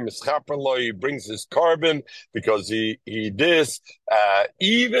Hashamay mischaper lo. He brings his carbon because he this.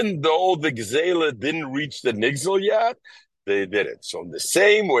 Even though the Gzela didn't reach the Nigzel yet, they did it. So in the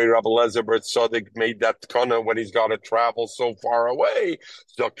same way, Rabbi Lezer bar Tzadok made that tkana when he's got to travel so far away.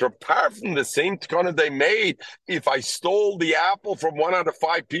 So apart from the same tkana they made, if I stole the apple from 1 out of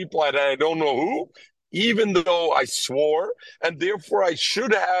 5 people and I don't know who, even though I swore, and therefore I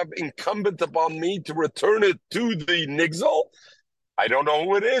should have incumbent upon me to return it to the nigzel. I don't know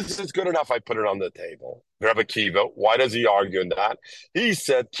who it is. It's good enough. I put it on the table. Rabbi Kiva, why does he argue in that? He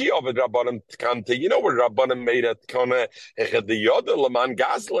said, Ki ovid Rabbanim tkante. You know what Rabbanim made it kone echad yoda leman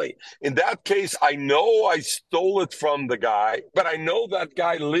gazli. In that case, I know I stole it from the guy, but I know that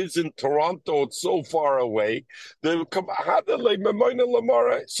guy lives in Toronto. It's so far away. So the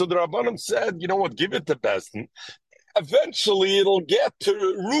Rabbanim said, you know what? Give it to Beston. Eventually, it'll get to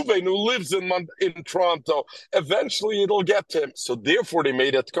Reuven, who lives in Toronto. Eventually, it'll get to him. So therefore, they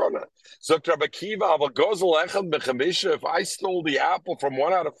made it kana. So Rabbi Kiva, if I stole the apple from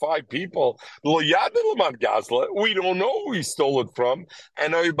 1 out of 5 people, we don't know who he stole it from.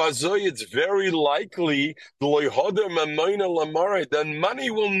 And it's very likely then money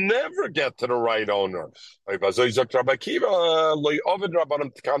will never get to the right owner. Rabbi Kiva,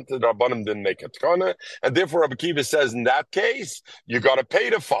 didn't make it kana. And therefore, Rabbi Kiva says, in that case, you got to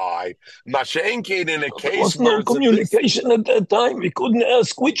pay the 5. Mashenkin in a case there was no communication at that time. We couldn't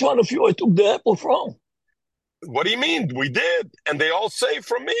ask which one of you I took the apple from. What do you mean? We did, and they all say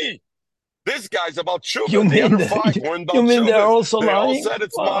from me. This guy's about Shuvah. You the mean other 5 weren't about you mean Shuvah. they're also they lying? all said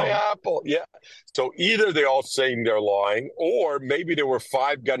it's my apple. Yeah. So either they all saying they're lying, or maybe there were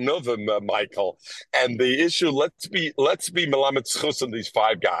 5 ganuvim, Michael. And the issue, let's be melamed schus on these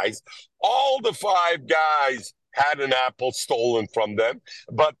 5 guys. All the 5 guys had an apple stolen from them,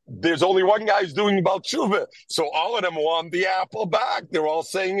 but there's only one guy who's doing Baal Tshuva. So all of them want the apple back. They're all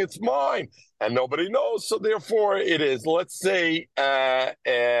saying it's mine, and nobody knows. So therefore it is. Let's say,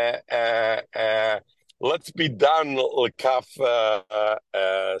 let's be done l'kaf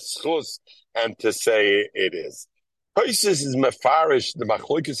schus, and to say it is. Tosis is mefarish the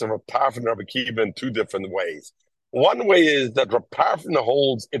machlokes of Rav Tarfon and Rabbi Kiva in 2 different ways. One way is that Rav Tarfon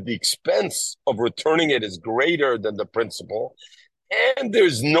holds if the expense of returning it is greater than the principal, and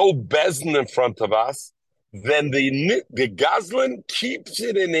there's no bezdin in front of us, then the Goslin keeps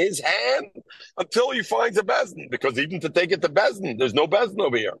it in his hand until he finds a bezdin, because even to take it to bezdin, there's no bezdin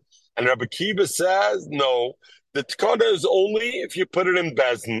over here. And Rabbi Kiva says, no, the tkana is only if you put it in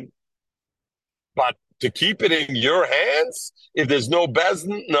bezdin, but to keep it in your hands, if there's no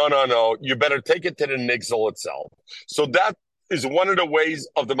bezdin, no. You better take it to the nigzel itself. So that is one of the ways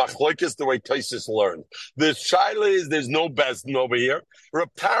of the machlokes, the way Tosis learned. The shaila is there's no bezdin over here.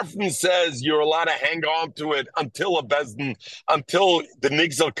 Rav Tarfon says you're allowed to hang on to it until the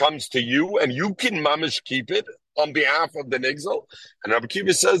nigzel comes to you, and you can mamish keep it on behalf of the nigzel. And Rabbi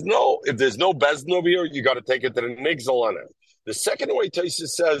Kiva says, no, if there's no bezdin over here, you got to take it to the nigzel on it. The second way Tosis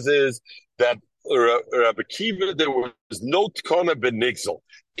says is that Rabbi Kiva, there was no tkana benigzel.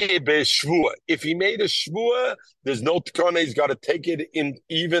 If he made a shvua, there's no tkana. He's got to take it in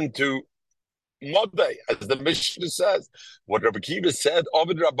even to Modeh, as the Mishnah says. What Rabbi Kiva said,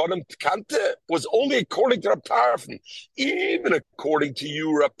 Ovid Rabbanim Tkante, was only according to Rab Tarfon. Even according to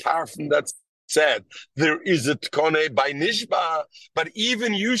you, Rab Tarfon, that's said there is a tkane by nishba, but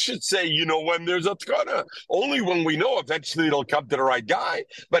even you should say, when there's a tkana, only when we know eventually it'll come to the right guy.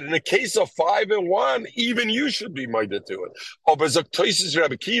 But in the case of 5 and 1, even you should be minded to it. Tosis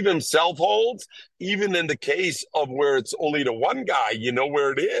Rabbi Kiva himself holds, even in the case of where it's only the one guy, you know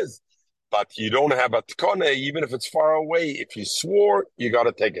where it is, but you don't have a tkane, even if it's far away. If you swore, you got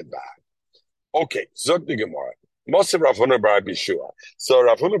to take it back. Okay, Zog the Gemara. Most of Rav Huna bar Bishua. So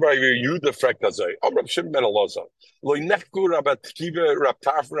Rav Huna bar you the frektazoi. Rav Shimon ben Elazar. Lo nechku Rav Kiva, Rav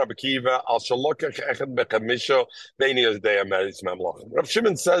Tarfon, Rav Kiva. Al shalokach echad bechamisho beini yazdei ameris memlochem. Rav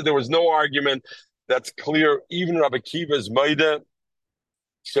Shimon says there was no argument. That's clear. Even Rav Kiva's maida.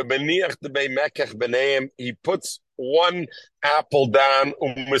 Shebeniach debei mekach beneim. He puts one apple down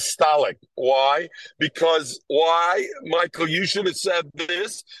umistalik. Why? Why, Michael? You should have said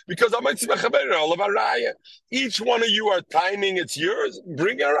this. Because each one of you are timing. It's yours.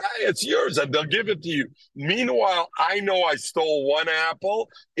 Bring a raya. It's yours, and they'll give it to you. Meanwhile, I know I stole one apple.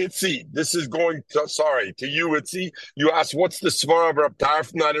 Itzi, this is going to you, Itzi. You asked, what's the svara of Rab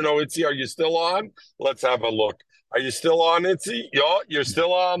Tarfon? I don't know, Itzi. Are you still on? Let's have a look. Are you still on, Itzi? Yeah, you're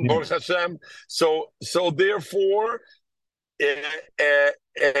still on, Baruch Hashem. So therefore,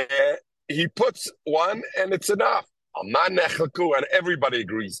 he puts one, and it's enough. And everybody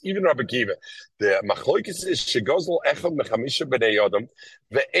agrees, even Rabbi Kiva. The machlokes is shegozl echad mechamisha b'nei yodam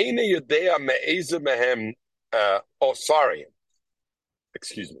ve'ene yodea me'eze mehem.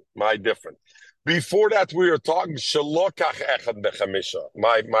 Excuse me, my different. Before that, we were talking shalokach echad mechamisha.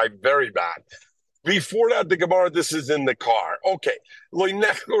 My very bad. Before that, the Gemara, this is in the car. Okay.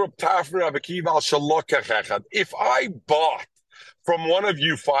 If I bought from one of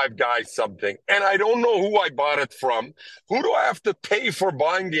you five guys something, and I don't know who I bought it from, who do I have to pay for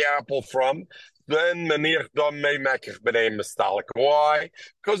buying the apple from? Then why?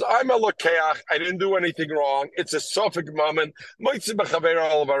 Because I'm a lokeach. I didn't do anything wrong. It's a suffix moment. You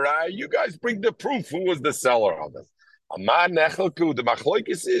guys bring the proof. Who was the seller of it? The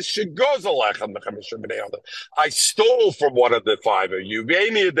machlokes is I stole from one of the five of you.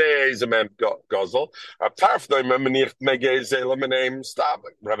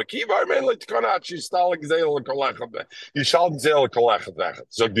 Rabbi Kiva,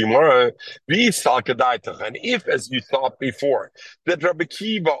 and if, as you thought before, that Rabbi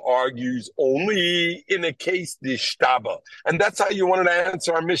Kiva argues only in a case the shtaba, and that's how you wanted to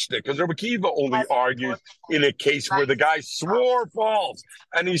answer our Mishnah, because Rabbi Kiva only argues in a case where the guy swore false,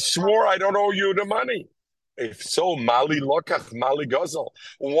 and he swore, I don't owe you the money. If so, Mali Lokach, Mali Gozel.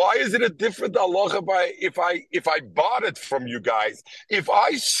 Why is it a different halacha if I bought it from you guys? If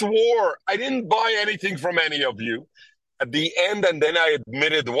I swore I didn't buy anything from any of you at the end, and then I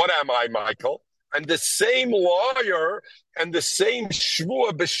admitted, what am I, Michael? And the same lawyer and the same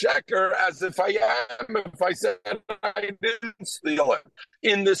shvua b'sheker as if I said I didn't steal it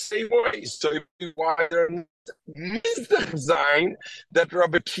in the same way. So why there Zayin that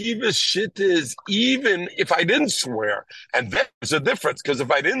Rabbi Kiva's shit is even if I didn't swear, and there's a difference because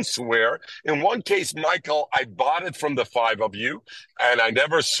if I didn't swear, in one case, Michael, I bought it from the five of you, and I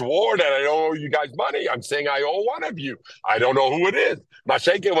never swore that I don't owe you guys money. I'm saying I owe one of you. I don't know who it is.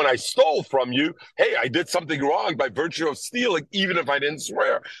 Masheke, when I stole from you, hey, I did something wrong by virtue of stealing, even if I didn't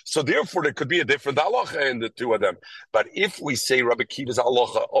swear. So therefore, there could be a different halacha in the two of them. But if we say Rabbi Kiva's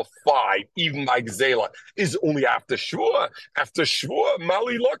halacha of five, even by Gzela, is only after Shvua. After Shvua,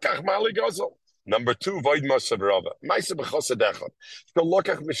 Mali Lokach, Mali Gozel. Number two, Void Moshe Rava. Maisa b'chosed echad. The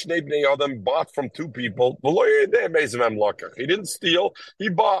Lokach Mishnei Bnei Adam bought from two people. He didn't steal, he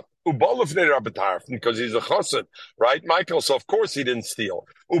bought. Ubalufnei Rabbi Tarfon, because he's a chassid, right, Michael? So of course he didn't steal.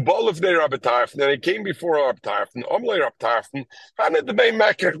 Ubalufnei Rabbi Tarfon, and he came before Rabbi Tarfon. Omlei Rabbi Tarfon, Haned the Bei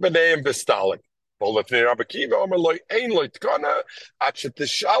Mekach B'neim V'Stalik. Ubalufnei Rabbi Kiva, Omer Loi Ein Loi Tkana, Achet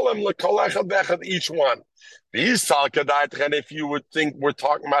Tishalem L'Kol Echad V'Echad, each one. And if you would think we're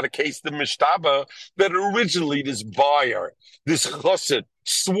talking about a case of Mishtaba, that originally this buyer, this chassid,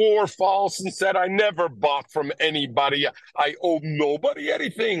 swore false and said, I never bought from anybody. I owe nobody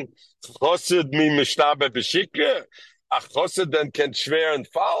anything. Chassid mi Mishtaba b'shikra. A chassid then can schwer and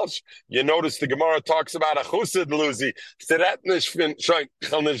falsch. You notice the Gemara talks about a chassid, Lucy. Seret nicht von, schon,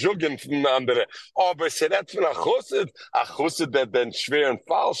 kann nicht jugen von anderen. Aber seret von a chassid that then schwer and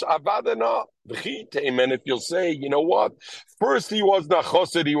falsch. Aber no. And if you'll say, you know what? First he was not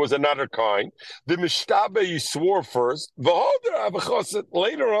chassid, he was another kind. The Mishtaba he swore first. Later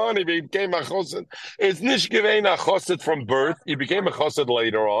on he became a chassid. It's nicht gewein a chassid from birth. He became a chassid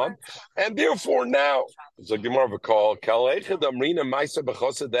later on. And therefore now, it's a Gemara call.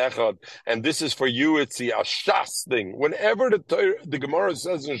 And this is for you, it's the Ashas thing. Whenever the Gemara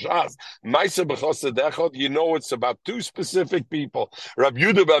says in Shas, Maisa b'chosed echad, you know it's about two specific people. Rabbi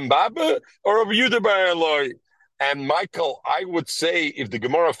Yehuda ben Bava or Rabbi Yehuda bar Eloi. And Michael, I would say, if the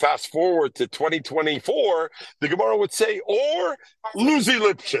Gemara fast forward to 2024, the Gemara would say, or Luzi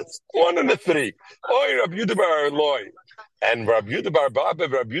Lipschitz, one of the three, or Rabbi Yehuda bar Eloi. And Rabbi Yehuda bar Bava,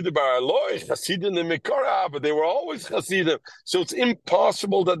 Rabbi Yehuda bar Eloi, Chasidim and Mikara, but they were always Chasidim. So it's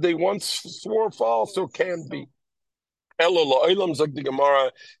impossible that they once swore false, or can be.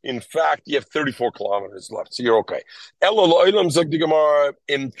 In fact, you have 34 kilometers left, so you're okay.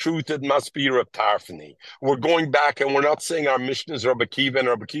 In truth, it must be Reb Tarfoni. We're going back, and we're not saying our Mishnah is Rabbi Kiva, and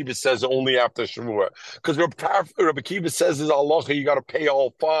Rabbi Kiva says only after Shavua. Because Rabbi Kiva says is halacha, you got to pay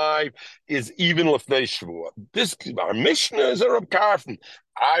all five, is even lefnei Shavua. Our Mishnah is a Reb Tarfon.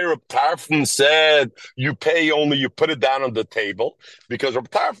 Reb Tarfon said you pay only, you put it down on the table, because Reb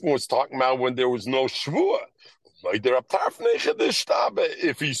Tarfon was talking about when there was no Shavua.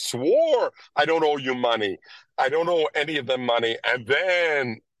 If he swore, I don't owe you money. I don't owe any of them money. And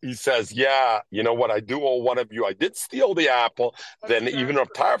then he says, yeah, you know what? I do owe one of you. I did steal the apple. Then even if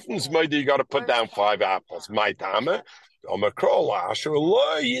Tarfon's money, you got to put down 5 apples. My dame. So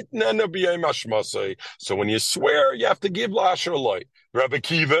when you swear, you have to give Lasher Loy. Rabbi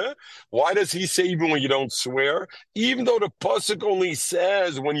Kiva, why does he say even when you don't swear? Even though the pasuk only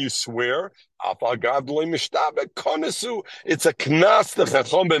says when you swear, it's a knas the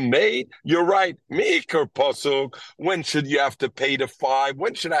chacham been made. You're right. Maker pasuk. When should you have to pay the 5?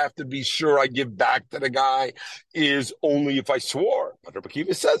 When should I have to be sure I give back to the guy? Is only if I swore. But Rabbi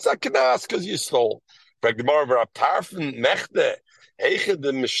Kiva says a knas because you stole.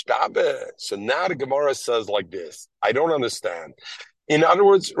 So now the Gemara says like this. I don't understand. In other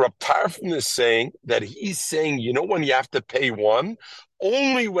words, Rab Tarfon is saying that he's saying, when you have to pay one,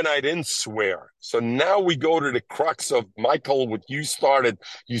 only when I didn't swear. So now we go to the crux of Michael, what you started.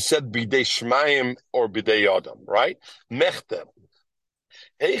 You said bidei shmayim or bidei adam, right? Mechtem.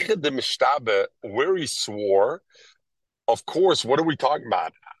 Heiche de Mishtabe, where he swore, of course, what are we talking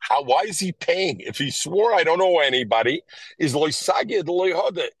about? Why is he paying? If he swore, I don't know anybody, is loisagid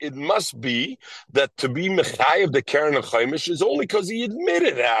loihada. It must be that to be mechayev the Karen of Chaimish is only because he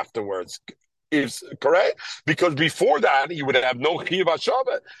admitted afterwards. Is correct? Because before that, he would have no chiv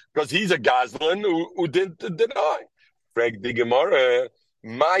hashava because he's a Gazlan who didn't deny. Frag the Gemara,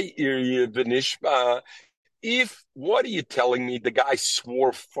 my area v'nishba. If, what are you telling me? The guy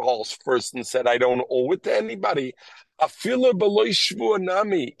swore false first and said, I don't owe it to anybody. Afila beloy shvua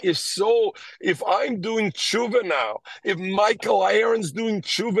nami. If so, if I'm doing tshuva now, if Michael Aaron's doing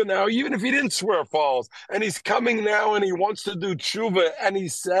tshuva now, even if he didn't swear false, and he's coming now and he wants to do tshuva, and he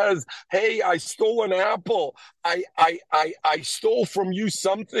says, hey, I stole an apple. I stole from you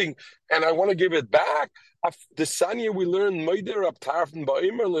something, and I want to give it back. The Sanya we learn Meider up Tarfin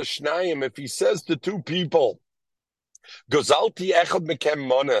Ba'imer L'Shnayim. If he says to two people, Gozalti Echad Mekem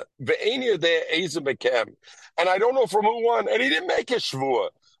Mana, Ve'enia De Eza Mekem, and I don't know from who won, and he didn't make a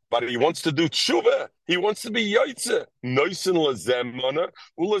shvua, but he wants to do tshuva. He wants to be yaitze. Noisen Lazem Mana,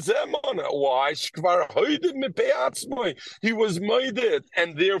 Ulazem Mana. Why? Shkvar Hoided Mepeatzmoy. He was Meided,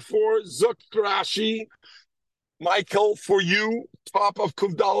 and therefore Zuk Rashi, Michael, for you, top of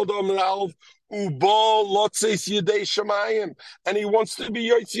Kuvdaladam Ralv, Ubo Lotzeis Yedei Shemayim. And he wants to be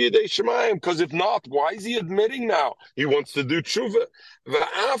Yotze Yedei Shemayim, because if not, why is he admitting now? He wants to do tshuva.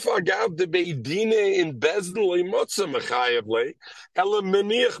 V'af agav de beidine in Bezdin le'motza mechayev le, ele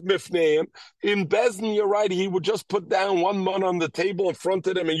meniach mifneim. In Bezdin, you're right, he would just put down one man on the table in front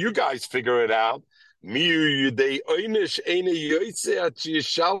of them, and you guys figure it out. But if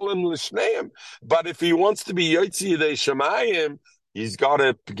he wants to be Yotze Yedei Shemayim, he's got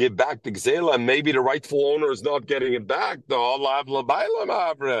to give back the gzela, and maybe the rightful owner is not getting it back.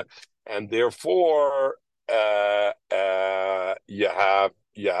 And therefore, you have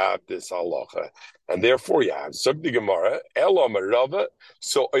this halacha, and therefore you have Zog the Gemara Elam Rava.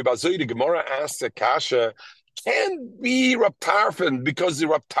 So the Gemara asks the kasha. Can be Rab Tarfon, because the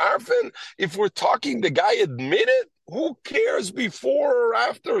Rab Tarfon, if we're talking, the guy admitted, who cares before or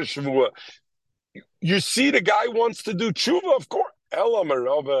after a Shavua? You see the guy wants to do tshuva, of course. Elam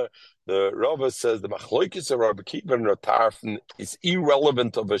Rava, the Rava says the machlokes of Rabbi Kiva and Rab Tarfon is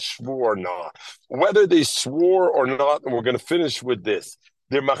irrelevant of a Shvu or not. Whether they swore or not, and we're going to finish with this.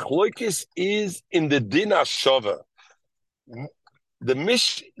 Their machlokes is in the din hashava. The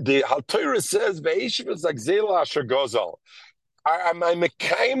Haltorah says, "Ve'eshiv zagzela asher gozal." Am I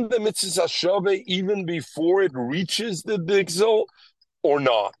mekayim the mitzvah hashava even before it reaches the digzol, or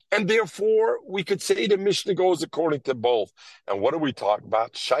not? And therefore, we could say the Mishnah goes according to both. And what are we talking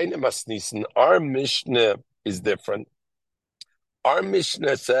about? Shaina masnisen. Our Mishnah is different. Our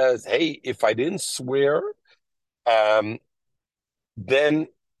Mishnah says, "Hey, if I didn't swear, then."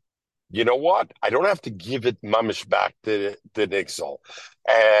 You know what? I don't have to give it mamish back to the nixel.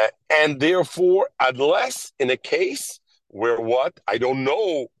 And therefore, unless in a case where what? I don't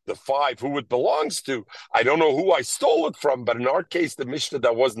know the five, who it belongs to. I don't know who I stole it from. But in our case, the Mishnah,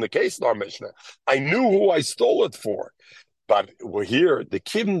 that wasn't the case in our Mishnah. I knew who I stole it for. But we're here, the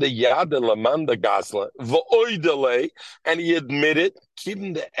kivin the yad lamanda gazla, v'oidele, and he admitted,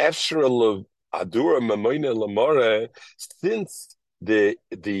 kivin the efshra adura mamoina lamore, since the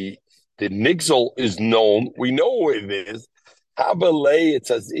nixel is known, we know who it is. Habalei, it's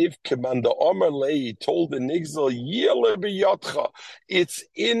as if Commander Omar Lei told the nixel, Yele b'yotcha, it's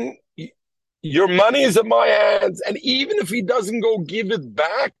in your money is in my hands, and even if he doesn't go give it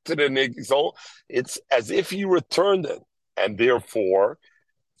back to the nixel, it's as if he returned it, and therefore.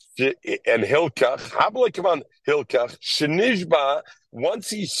 And Hilkach, Hablikaman Hilkach, Shenishba, once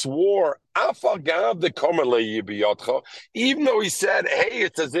he swore, Afagav the Komerle Yibiyotcha, even though he said, hey,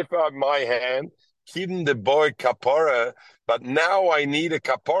 it's as if I'm my hand, keeping the boy kapara, but now I need a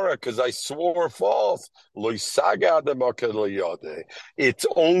kapara because I swore false. It's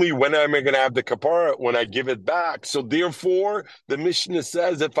only when I'm going to have the kapara when I give it back. So therefore, the Mishnah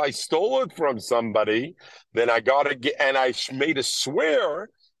says if I stole it from somebody, then I got to get, and I made a swear,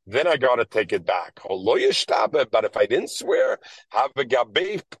 then I got to take it back. But if I didn't swear,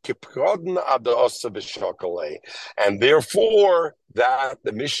 and therefore that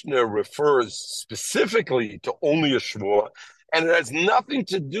the Mishnah refers specifically to only a shvua, And it has nothing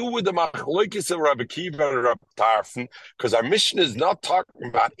to do with the machlokes of Rabbi Kiva and Rabbi Tarfon, because our mission is not talking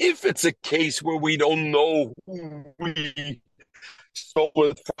about if it's a case where we don't know who we stole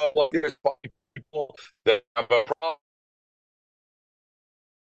it from. There's people that have a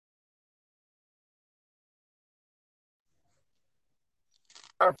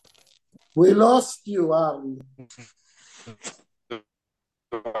problem. We lost you, Ari.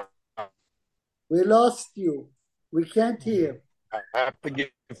 We lost you. We can't hear. I have to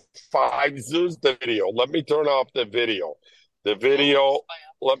give 5 zoos the video. Let me turn off the video. Let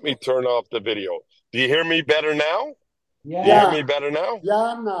me turn off the video. Do you hear me better now? Yeah. Do you hear me better now?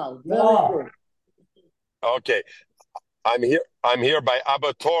 Yeah, now. Very good. Okay. I'm here by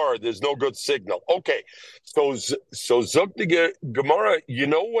Abator. There's no good signal. Okay. So Zuk the Gemara, you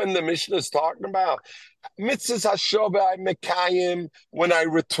know when the Mishnah is talking about Mitzvahs Hashova, I Mekayim, when I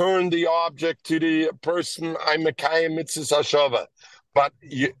return the object to the person, I Mekayim Mitzvahs Hashova. But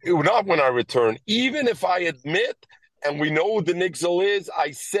not when I return. Even if I admit, and we know who the nigzel is,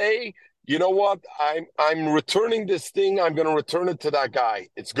 I say, you know what, I'm returning this thing, I'm going to return it to that guy.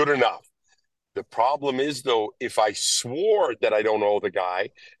 It's good enough. The problem is, though, if I swore that I don't know the guy,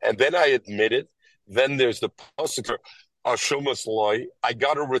 and then I admit it, then there's the pasuk Ashumas loy. I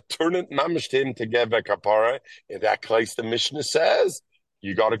got to return it mamish to him to get back kapara. In that case, the Mishnah says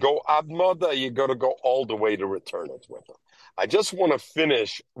you got to go ad mada. You got to go all the way to return it with him. I just want to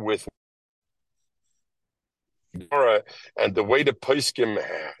finish with and the way the poskim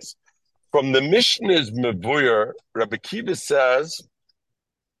has from the Mishnah's mevuyer. Rabbi Kiva says,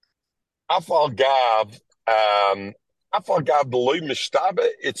 "Afal gav beloy mishtabe."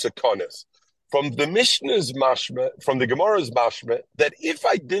 It's a konis. From the Mishnah's mashma, from the Gemara's mashma, that if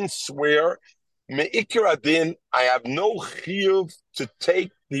I didn't swear, me'ikar adin, I have no chiyuv to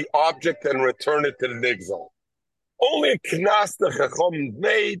take the object and return it to the nigzal. Only a knas the chacham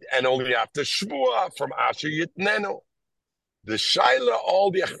made, and only after shvua from Asher Yitnenu. The shaila all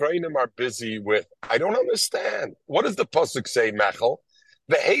the achrayim are busy with. I don't understand. What does the pasuk say, Mechel?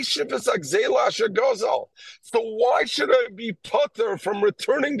 So why should I be putter from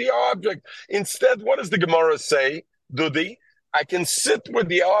returning the object? Instead, what does the Gemara say, Dudi? I can sit with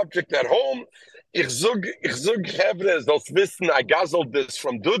the object at home. Ich zug Chevres, those wissen, I guzzled this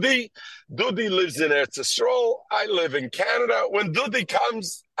from Dudi. Dudi lives in Eretz Yisrael. I live in Canada. When Dudi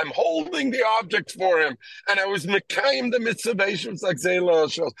comes, I'm holding the object for him. And I was mekayim the mitzvah.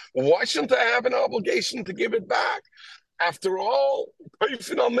 Why shouldn't I have an obligation to give it back? After all, and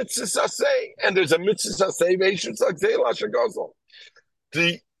there's a mitzvah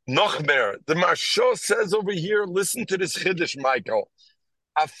the Nochmer, the Marsha says over here, listen to this Chiddush, Michael.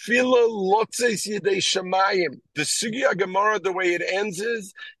 Afila lotzes yedei shamayim. The Sugya Gemara, the way it ends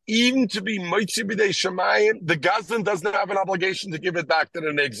is, even to be moitzi b'dei shamayim, the Gazlan doesn't have an obligation to give it back to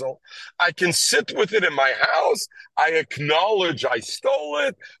the nigzel. I can sit with it in my house. I acknowledge I stole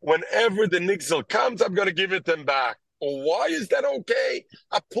it. Whenever the nigzel comes, I'm going to give it them back. Why is that okay?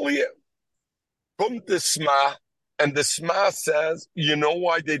 Apliya. Come the Sma, and the Sma says, you know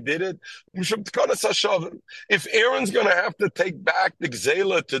why they did it? If Aaron's going to have to take back the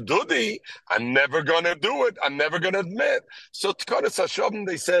Gzela to Dudi, I'm never going to do it. I'm never going to admit. So Tkanas HaShavim,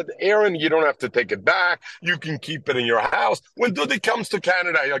 they said, Aaron, you don't have to take it back. You can keep it in your house. When Dudi comes to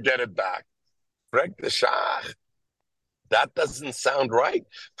Canada, you'll get it back. Correct the Shach. That doesn't sound right,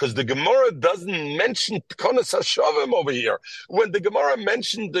 because the Gemara doesn't mention Tkonas HaShavim over here. When the Gemara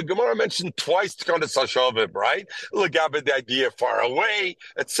mentioned twice Tkonas HaShavim, right? Look at the idea far away.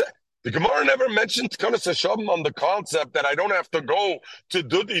 The Gemara never mentioned Tkonas HaShavim on the concept that I don't have to go to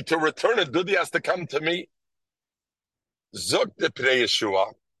Dudi to return it. Dudi has to come to me. Zok de Pnei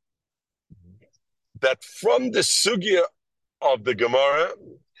Yeshua, that from the sugya of the Gemara,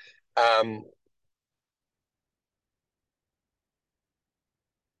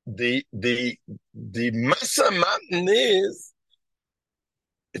 the masa matan is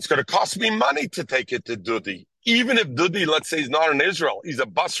it's going to cost me money to take it to Dudi. Even if Dudi, let's say, he's not in Israel, he's a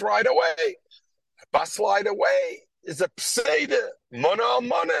bus ride away. A bus ride away is a pseida, mana al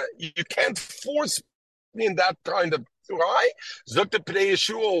mana. You can't force me in that kind of why? Zok the Pnei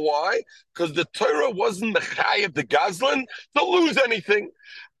Yeshua, why? Because the Torah wasn't the chai of the Gazlan to lose anything.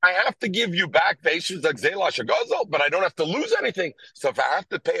 I have to give you back the issues like Zela Shagozal, but I don't have to lose anything. So if I have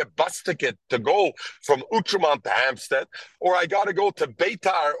to pay a bus ticket to go from Utremont to Hampstead, or I got to go to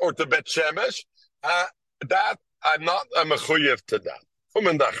Beitar or to Bet Shemesh, that I'm a chuyev to that.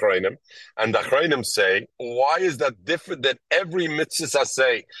 And the Achrayim say, why is that different than every mitzvah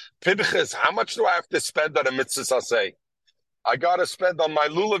say? Pinchas, how much do I have to spend on a mitzvah say? I got to spend on my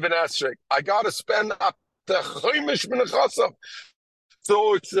lulav and esrog. I got to spend up Chaimish Menachasav.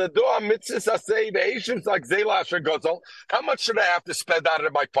 So it's a doa mitzvah say be'eshiv like zelash gozel. How much should I have to spend out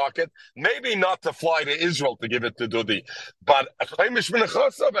of my pocket? Maybe not to fly to Israel to give it to Dudi, but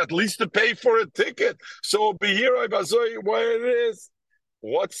at least to pay for a ticket. So be here, where it is.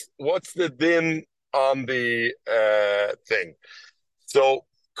 What's the din on the thing? So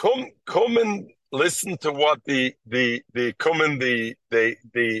come and listen to what the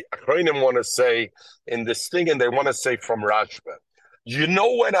Achronim want to say in this thing, and they want to say from Rashba. You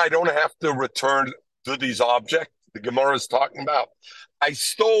know when I don't have to return Dudi's object, the Gemara is talking about? I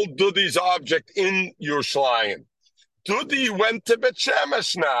stole Dudi's object in Yerushalayim. Dudi went to Bet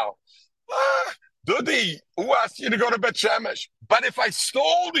Shemesh now. Dudi, who asked you to go to Bet Shemesh? But if I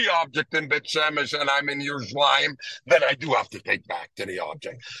stole the object in Bet Shemesh and I'm in Yerushalayim, then I do have to take back to the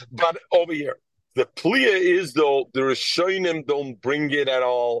object. But over here, the pliya is, though, the Rishonim don't bring it at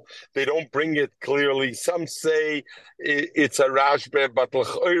all. They don't bring it clearly. Some say it's a Rashba, but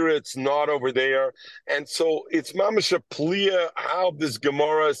l'chayra it's not over there. And so it's mamash a pliya how this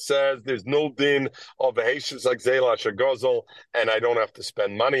Gemara says there's no din of a Heshes like Zela Shagozel, and I don't have to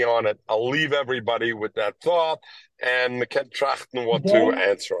spend money on it. I'll leave everybody with that thought, and can't trachten what to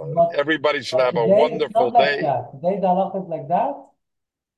answer on it. Everybody should have a wonderful day. Today the halacha is like that.